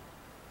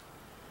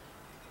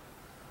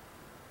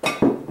 I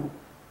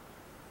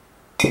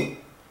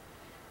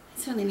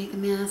certainly make a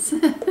mess.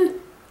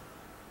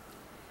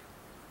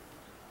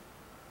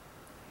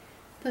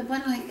 But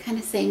what do I kind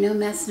of say? No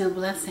mess, no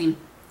blessing.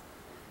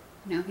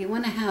 You know, if you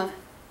want to have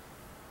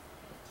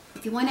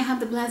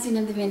the blessing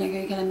of the vinegar,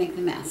 you're going to make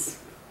the mess.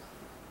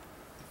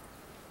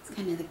 It's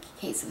kind of the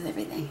case with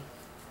everything.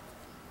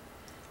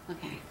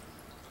 Okay.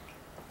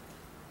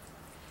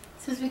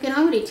 So as we can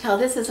already tell,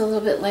 this is a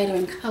little bit lighter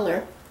in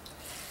color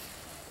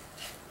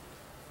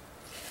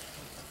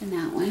than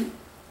that one.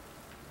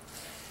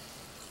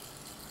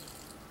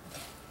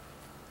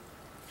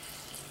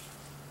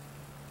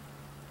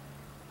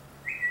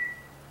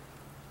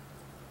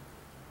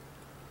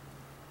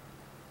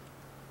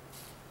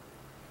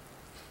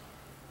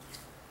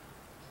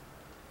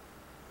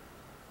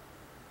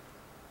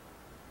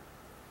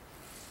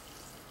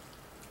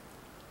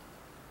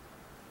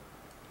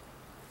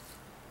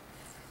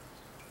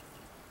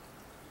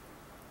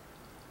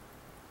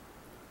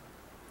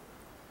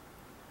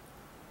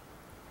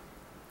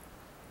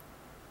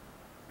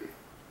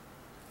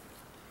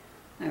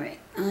 All right,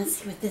 now let's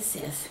see what this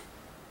is.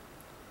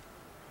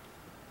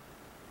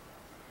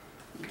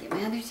 Get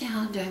my other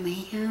towel, dry my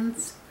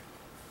hands.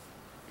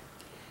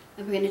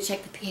 And we're going to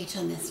check the pH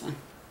on this one.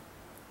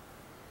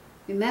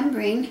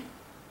 Remembering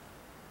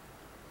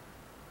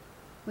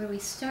where we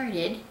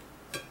started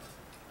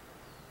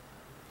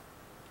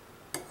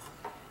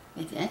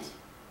with it.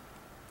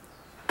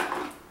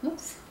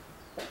 Oops.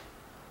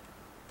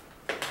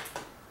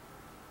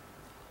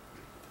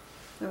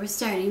 Where we're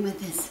starting with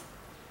this.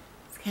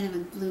 Kind of a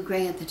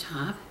blue-gray at the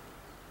top.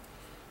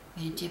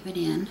 I'm going to dip it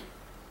in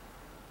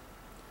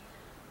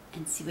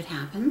and see what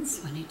happens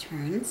when it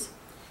turns.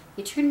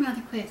 They turn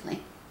rather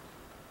quickly.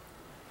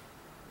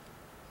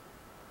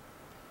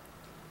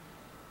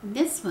 And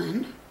this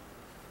one,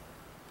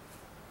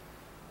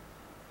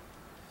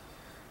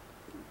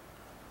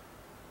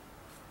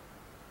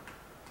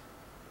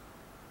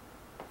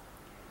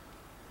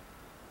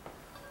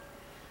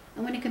 I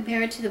want to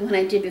compare it to the one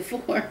I did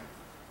before.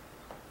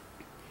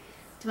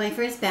 To my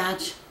first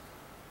batch.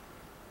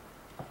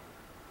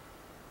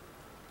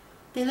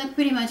 They look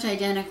pretty much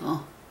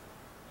identical.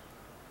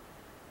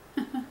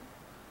 If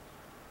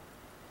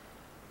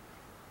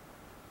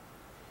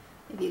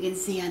you can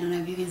see, I don't know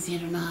if you can see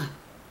it or not,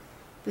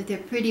 but they're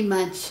pretty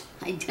much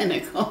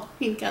identical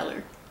in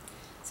color.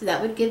 So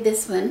that would give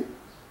this one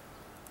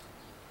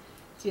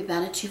to be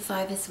about a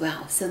 2.5 as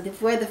well. So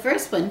where the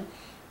first one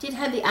did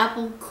have the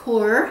apple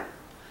core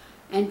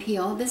and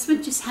peel, this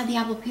one just had the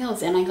apple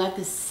peels, and I got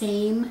the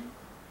same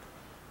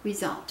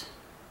result.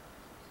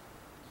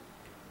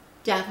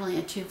 Definitely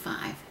a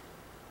 2.5.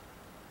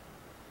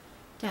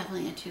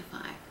 Definitely a 2.5.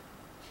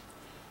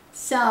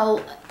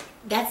 So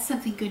that's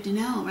something good to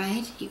know,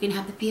 right? You can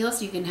have the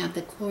peels, you can have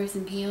the cores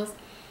and peels.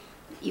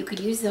 You could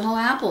use the whole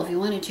apple if you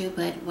wanted to,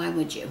 but why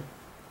would you?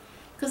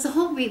 Because the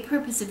whole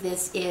purpose of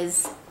this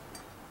is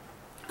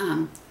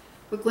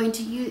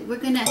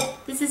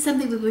this is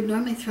something we would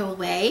normally throw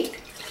away.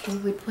 We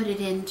would put it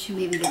into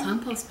maybe the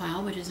compost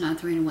pile, which is not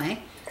thrown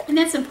away. And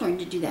that's important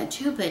to do that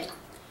too, but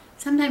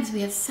sometimes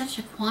we have such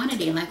a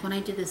quantity, like when I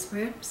did the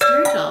spirit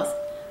dolls,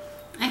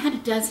 I had a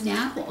dozen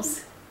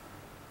apples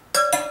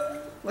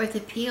worth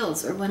of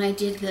peels, or when I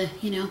did the,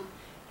 you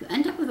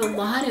end up with a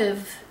lot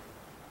of,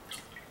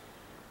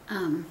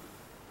 you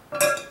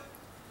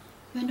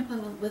end up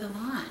with a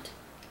lot.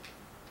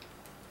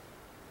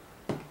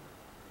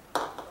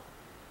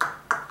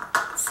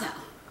 So,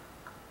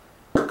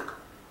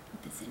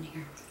 put this in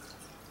here.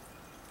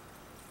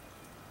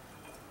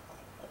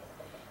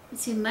 You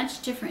see,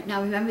 much different.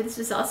 Now remember, this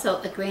was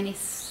also a Granny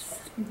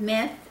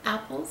Smith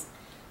apples,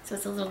 So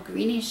it's a little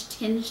greenish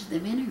tinge to the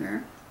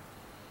vinegar.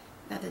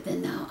 Rather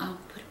than now, I'll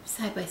put them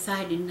side by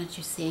side and let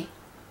you see.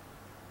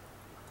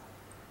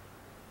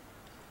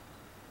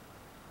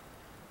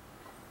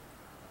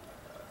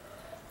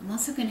 I'm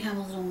also going to have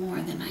a little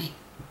more than I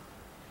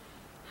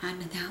had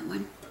with that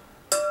one.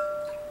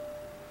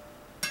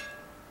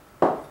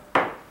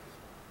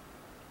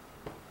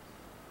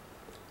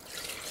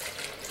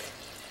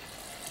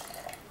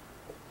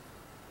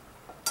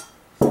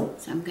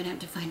 So I'm going to have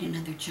to find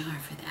another jar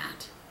for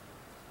that,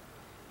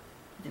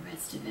 for the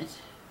rest of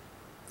it.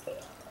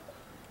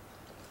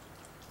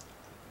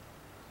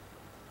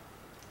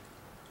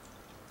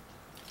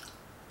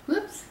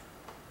 Whoops.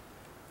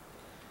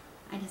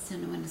 I just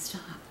don't know when to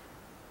stop.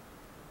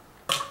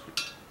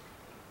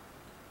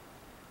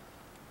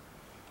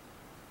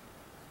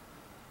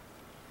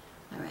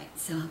 Alright,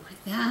 so I'll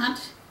put that.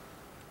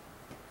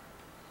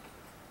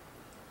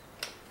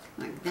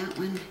 Mark that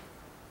one.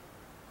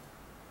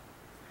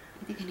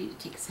 I think I need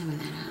to take some of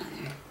that out of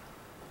there.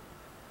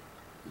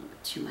 A little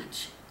bit too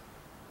much.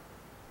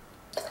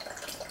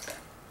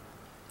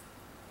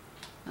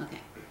 Okay.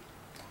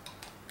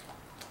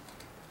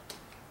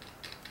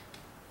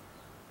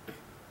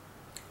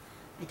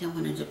 I don't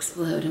want it to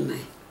explode in my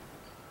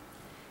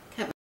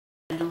cup.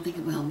 I don't think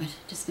it will, but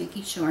just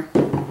making sure.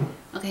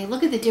 Okay,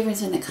 look at the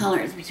difference in the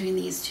colors between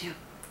these two. Do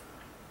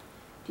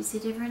you see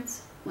the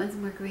difference? One's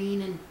more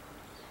green and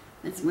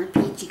one's more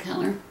peachy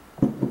color.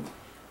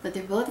 But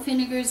they're both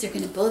vinegars. They're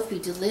going to both be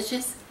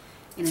delicious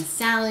in a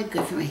salad.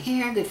 Good for my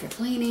hair, good for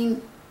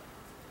cleaning.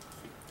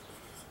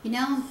 You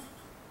know,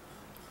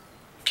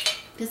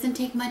 it doesn't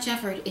take much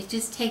effort. It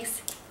just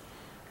takes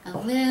a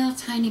little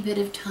tiny bit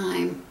of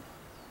time.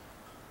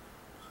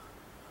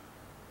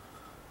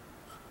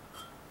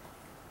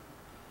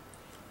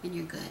 And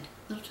you're good.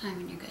 A little time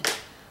and you're good.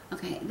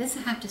 Okay, this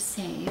I have to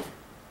save.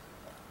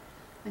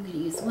 I'm going to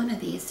use one of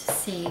these to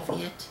save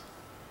it,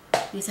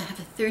 because I have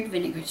a third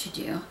vinegar to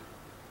do.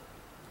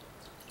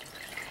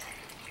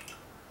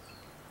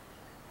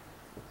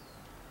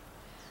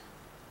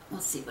 We'll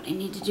see what I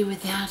need to do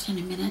with that in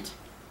a minute.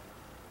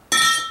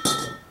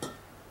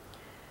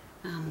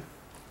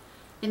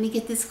 Let me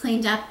get this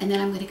cleaned up, and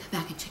then I'm going to come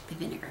back and check the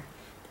vinegar,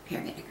 the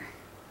pear vinegar.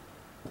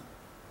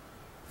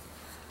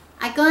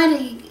 I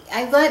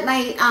got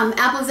my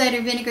apple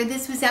cider vinegar.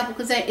 This was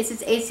apple cider. It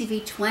says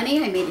ACV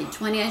 20. I made it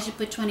 20. I should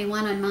put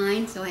 21 on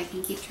mine so I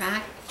can keep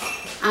track.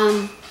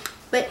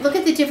 But look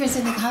at the difference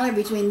in the color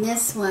between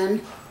this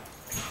one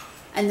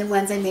and the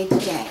ones I made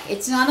today.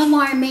 It's not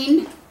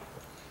alarming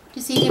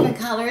to see different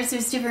colors.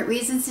 There's different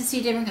reasons to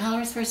see different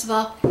colors. First of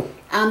all,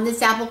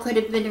 this apple could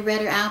have been a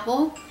redder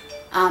apple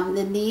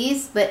than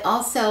these, but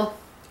also,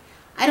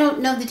 I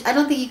don't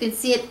think you can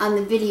see it on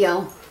the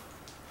video,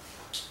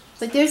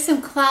 but there's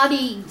some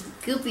cloudy,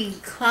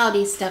 goopy,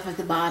 cloudy stuff at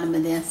the bottom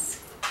of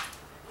this,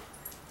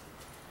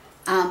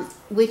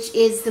 which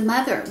is the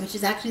mother, which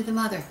is actually the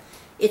mother.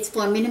 It's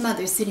Flormina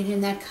Mother sitting in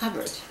that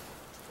cupboard.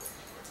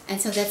 And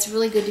so that's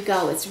really good to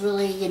go. It's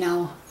really, you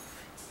know,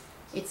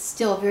 it's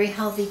still a very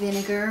healthy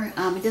vinegar.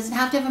 It doesn't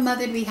have to have a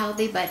mother to be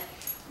healthy, but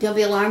don't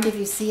be alarmed if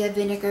you see a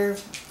vinegar,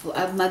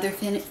 a mother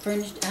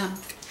fringed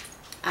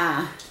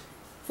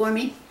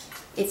forming.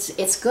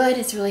 It's good.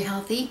 It's really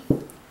healthy.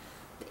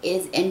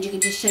 And you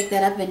can just shake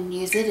that up and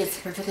use it. It's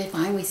perfectly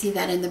fine. We see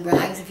that in the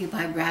Brags, if you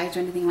buy Brags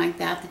or anything like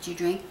that that you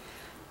drink.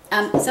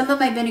 Some of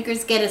my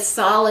vinegars get a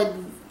solid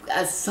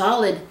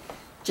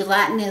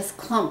gelatinous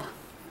clump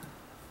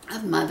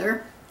of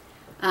mother,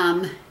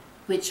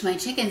 which my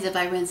chickens, if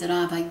I rinse it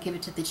off, I give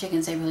it to the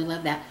chickens. I really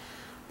love that.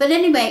 But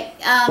anyway,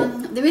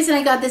 the reason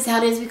I got this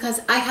out is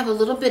because I have a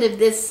little bit of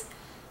this,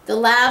 the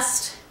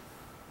last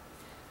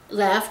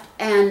left,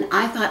 and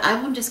I thought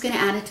I'm just going to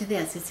add it to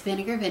this. It's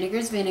vinegar,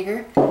 vinegar's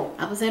vinegar.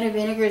 Apple cider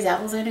vinegar is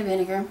apple cider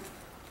vinegar.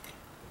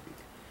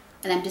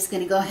 And I'm just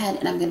going to go ahead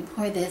and I'm going to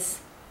pour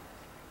this.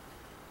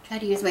 Try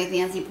to use my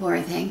fancy pour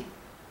thing.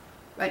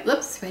 Right,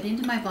 whoops, right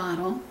into my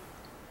bottle.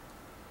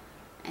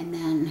 And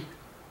then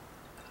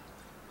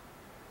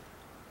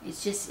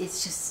it's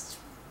just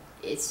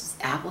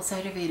apple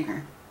cider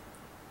vinegar.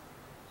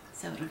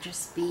 So it'll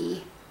just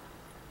be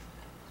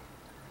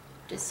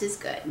just as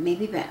good,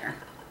 maybe better.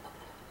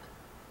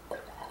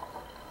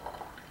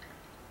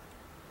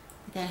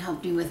 That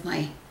helped me with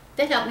my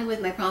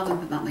problem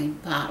about my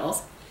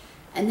bottles.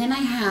 And then I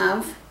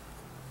have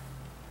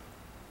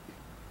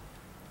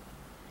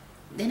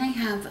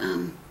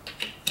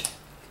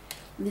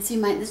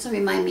this will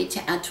remind me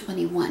to add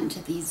 21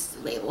 to these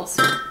labels.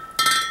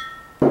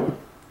 And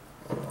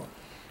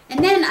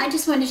then I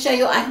just wanted to show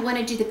you, I want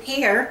to do the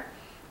pear,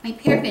 my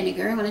pear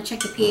vinegar. I want to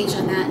check the pH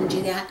on that and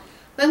do that.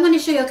 But I want to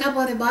show you a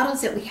couple other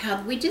bottles that we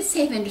have. We just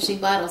save interesting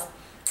bottles.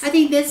 I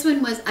think this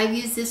one was, I've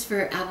used this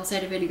for apple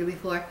cider vinegar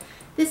before.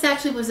 This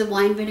actually was a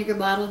wine vinegar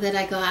bottle that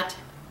I got,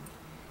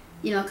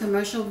 you know,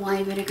 commercial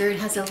wine vinegar. It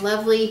has a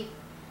lovely,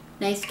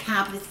 nice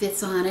cap that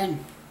fits on it.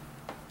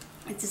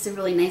 It's just a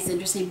really nice,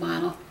 interesting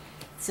bottle.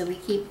 So we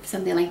keep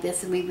something like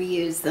this and we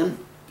reuse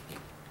them.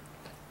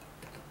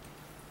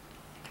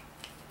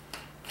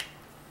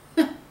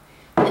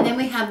 And then then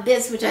we have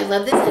this, which I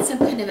love. This has some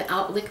kind of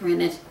out liquor in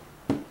it.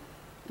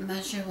 I'm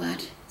not sure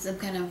what. Some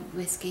kind of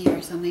whiskey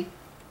or something.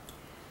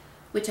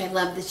 Which I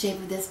love the shape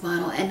of this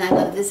bottle. And I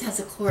love this has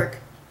a cork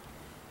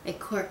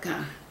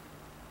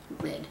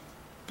lid.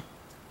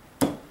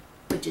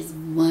 Which is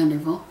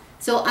wonderful.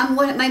 So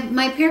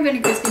my pear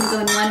vinegar is going to go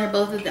in one or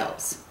both of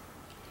those.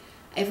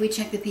 If we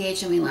check the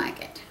pH and we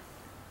like it.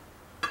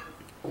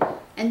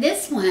 And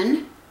this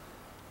one,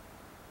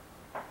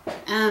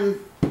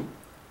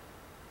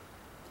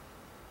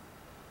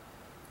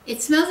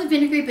 it smells of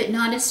vinegary but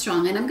not as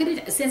strong. And I'm going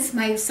to, since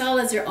my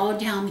solids are all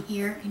down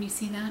here, can you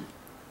see that?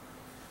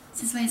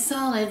 Since my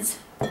solids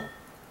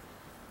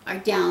are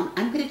down,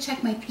 I'm going to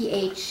check my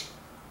pH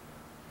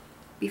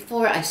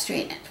before I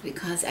strain it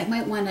because I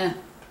might want to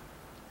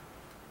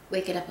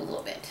wake it up a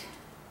little bit.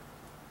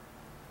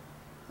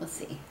 We'll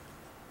see.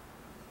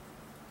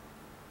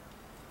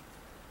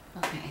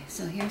 Okay,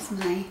 so here's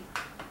my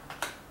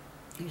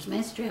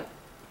strip.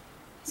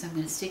 So I'm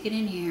going to stick it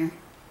in here.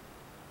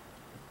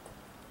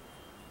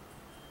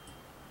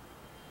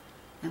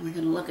 And we're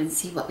going to look and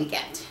see what we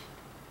get.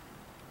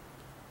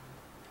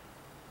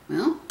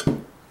 Well,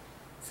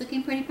 it's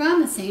looking pretty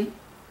promising.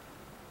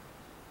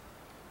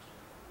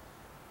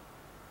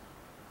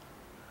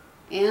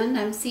 And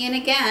I'm seeing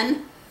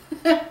again,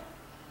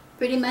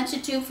 pretty much a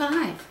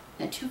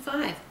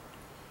 2.5.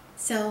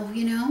 So,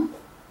 you know,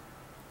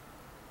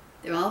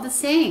 they're all the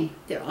same.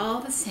 They're all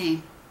the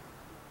same.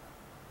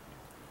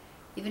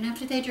 Even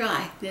after they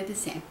dry, they're the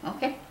same.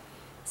 Okay.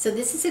 So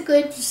this is a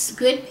good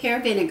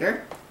pear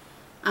vinegar.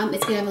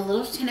 It's going to have a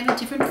little kind of a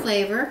different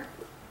flavor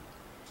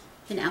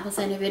than apple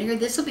cider vinegar.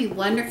 This will be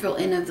wonderful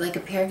in like a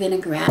pear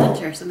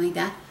vinaigrette or something like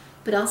that.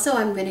 But also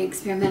I'm going to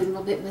experiment a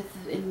little bit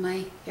with in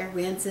my hair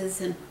rinses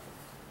and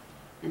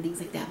things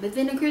like that. But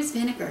vinegar is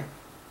vinegar.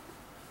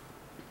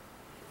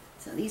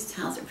 So these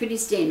towels are pretty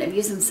stained. I've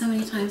used them so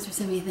many times for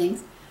so many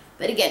things.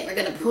 But again, we're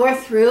going to pour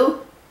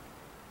through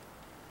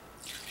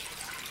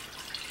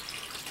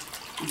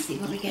and see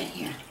what we get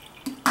here.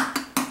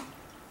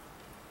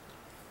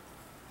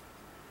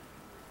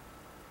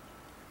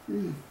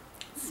 It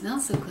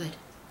smells so good.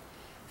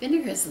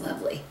 Vinegar is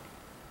lovely.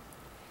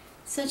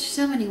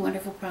 So many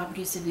wonderful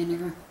properties of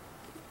vinegar.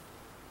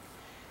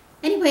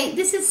 Anyway,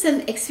 this is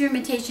some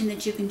experimentation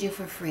that you can do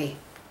for free.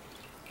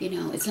 You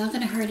know, it's not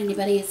going to hurt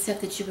anybody except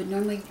that you would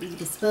normally be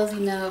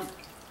disposing of.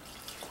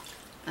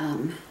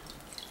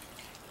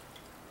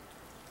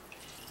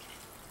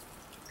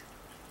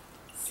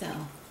 So,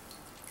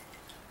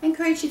 I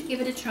encourage you to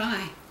give it a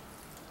try.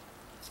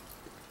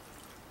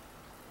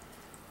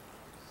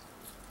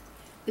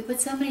 We put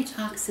so many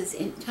toxins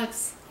into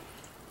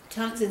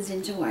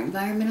our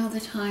environment all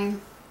the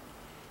time.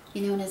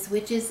 You know, and as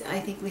witches, I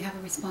think we have a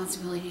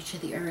responsibility to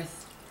the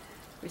earth.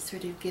 We're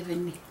sort of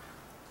given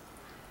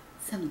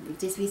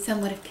to be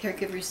somewhat of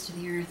caregivers to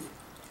the earth.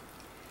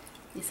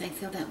 At least I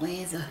feel that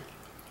way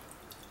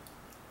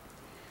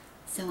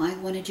so I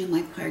want to do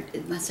my part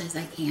as much as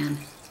I can.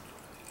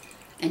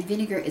 And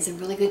vinegar is a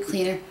really good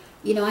cleaner.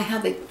 You know, I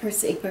have a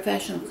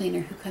professional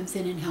cleaner who comes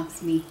in and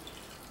helps me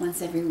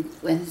once every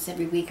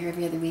week or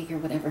every other week or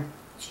whatever.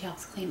 She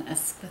helps clean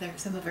us with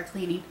some of our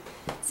cleaning,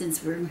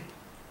 since we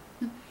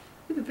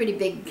have a pretty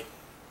big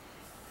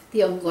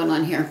deal going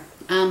on here.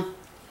 And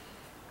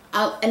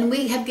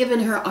we have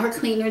given her our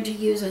cleaner to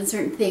use on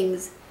certain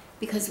things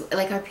because,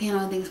 like our piano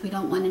and things, we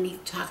don't want any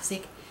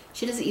toxic.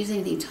 She doesn't use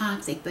anything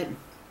toxic, but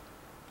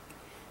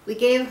we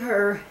gave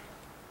her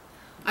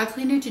our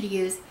cleaner to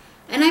use,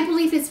 and I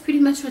believe it's pretty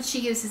much what she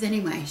uses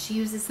anyway. She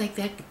uses like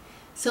that.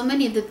 So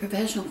many of the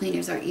professional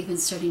cleaners are even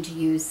starting to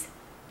use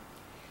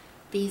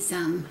these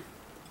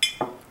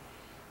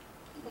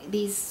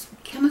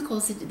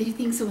chemicals, these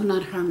things that will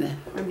not harm the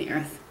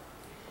earth.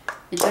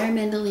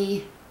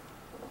 Environmentally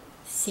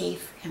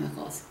safe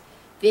chemicals.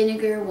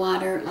 Vinegar,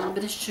 water, a little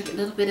bit of sugar, a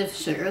little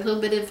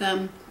bit of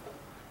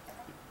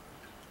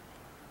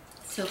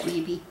soap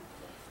maybe.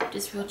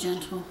 Just real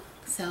gentle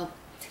soap.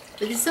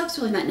 But the soap's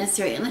really not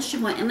necessary unless you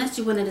want it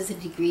as a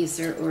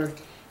degreaser or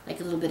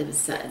like a little bit of a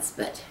suds.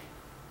 But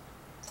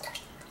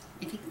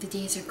I think the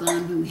days are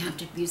gone when we have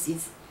to use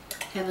these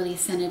heavily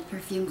scented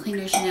perfume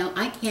cleaners. You know,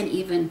 I cannot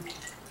even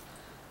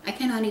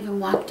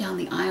walk down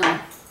the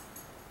aisle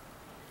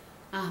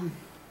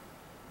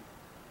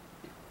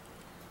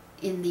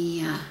in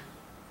the I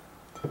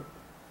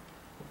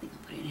think I'll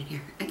put it in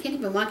here. I can't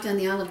even walk down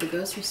the aisle of the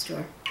grocery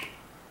store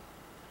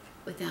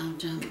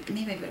without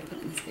maybe I better put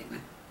it in this big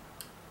one.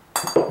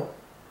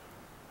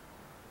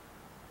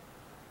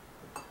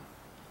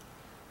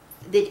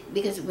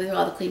 Because where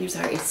all the cleaners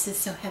are, it's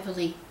just so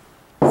heavily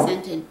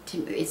scented.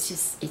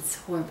 It's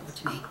horrible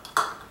to me.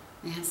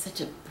 I have such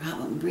a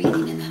problem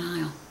breathing in that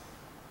aisle.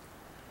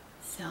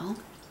 So,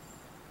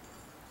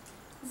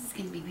 this is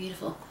going to be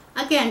beautiful.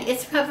 Again,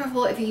 it's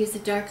preferable if you use the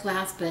dark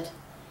glass, but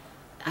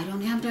I don't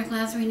have dark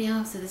glass right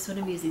now, so this is what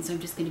I'm using. So I'm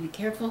just going to be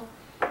careful.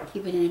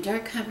 Keep it in a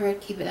dark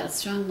cupboard, keep it out of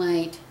strong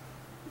light,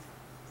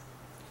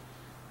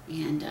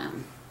 and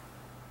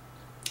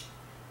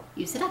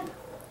use it up.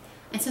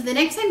 And so the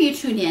next time you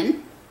tune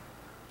in,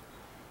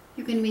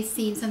 You're going to be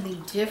seeing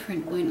something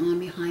different going on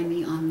behind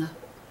me on the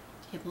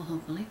table,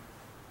 hopefully.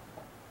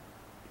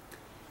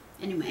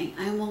 Anyway,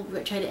 I will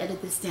try to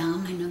edit this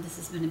down. I know this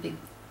has been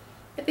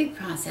a big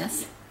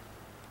process.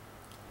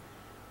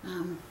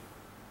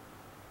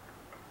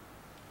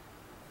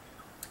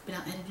 But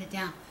I'll edit it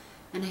down,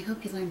 and I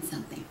hope you learned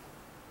something.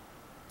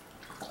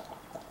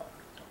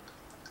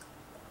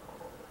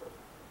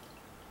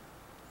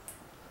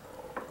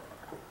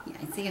 Yeah,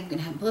 I think I'm going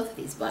to have both of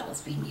these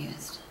bottles being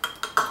used.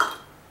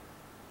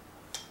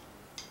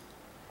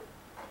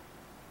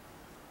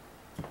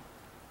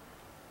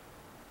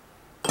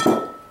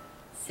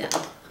 So,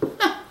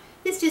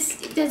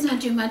 it does not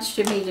do much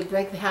to me to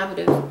break the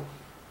habit of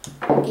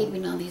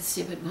keeping all these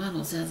stupid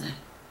bottles, does it?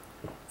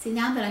 See,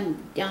 now that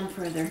I'm down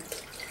further,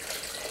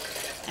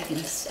 I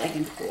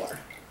can pour.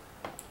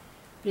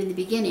 But in the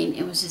beginning,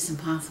 it was just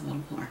impossible to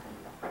pour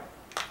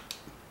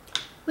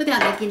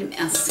without making a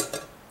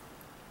mess.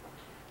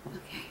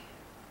 Okay.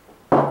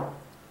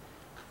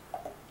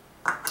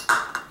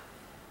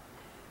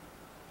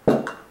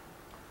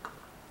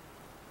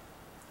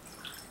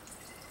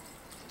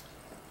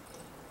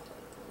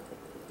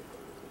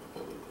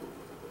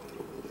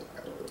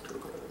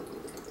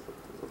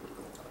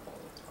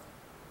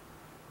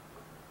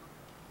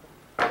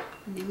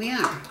 And there we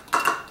are.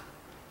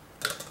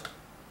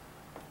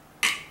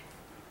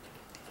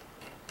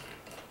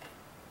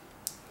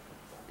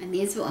 And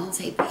these will all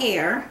say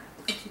pear.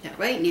 I'll do that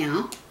right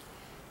now.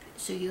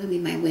 So you will be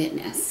my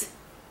witness.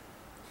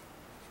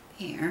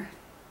 Pear.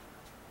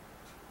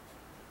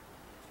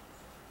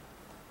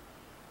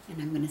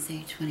 And I'm going to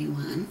say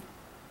 21.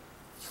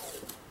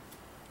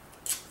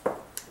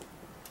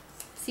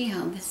 See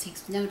how this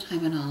takes no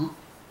time at all.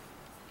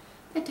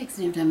 That takes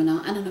no time at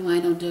all. I don't know why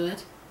I don't do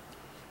it.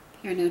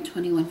 Here, no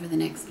 21 for the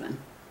next one.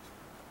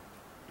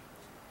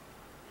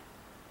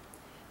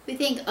 We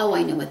think, oh,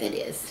 I know what that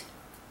is.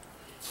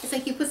 It's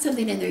like you put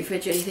something in the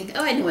refrigerator, you think,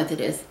 oh, I know what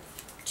that is.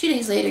 2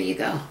 days later, you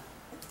go,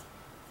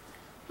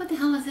 what the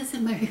hell is this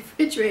in my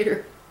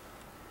refrigerator?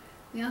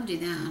 We all do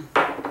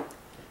that.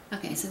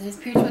 Okay, so there's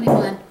pear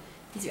 21.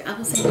 These are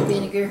apple cider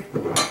vinegar.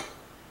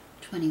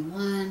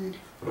 21.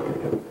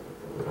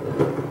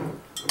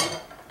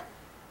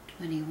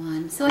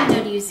 21. So I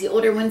know to use the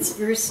older ones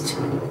first.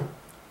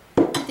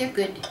 They're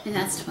good, and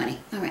that's 20.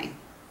 All right.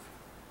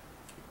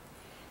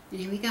 And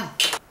here we go.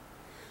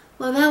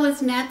 Well, that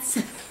was nuts.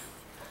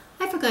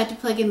 I forgot to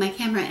plug in my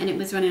camera, and it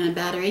was running on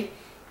battery.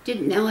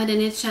 Didn't know it,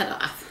 and it shut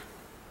off.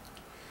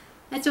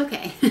 That's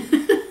okay.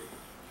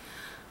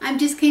 I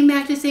just came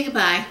back to say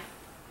goodbye.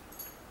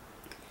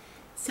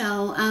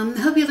 So, I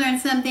hope you learned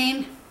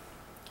something.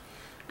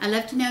 I'd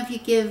love to know if you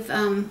give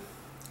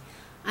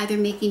either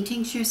making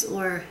tinctures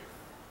or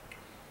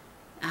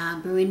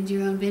brewing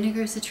your own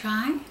vinegars a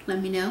try.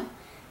 Let me know.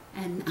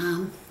 And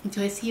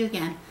until I see you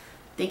again,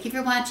 thank you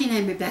for watching.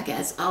 I'm Rebecca.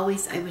 As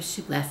always, I wish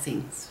you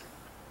blessings.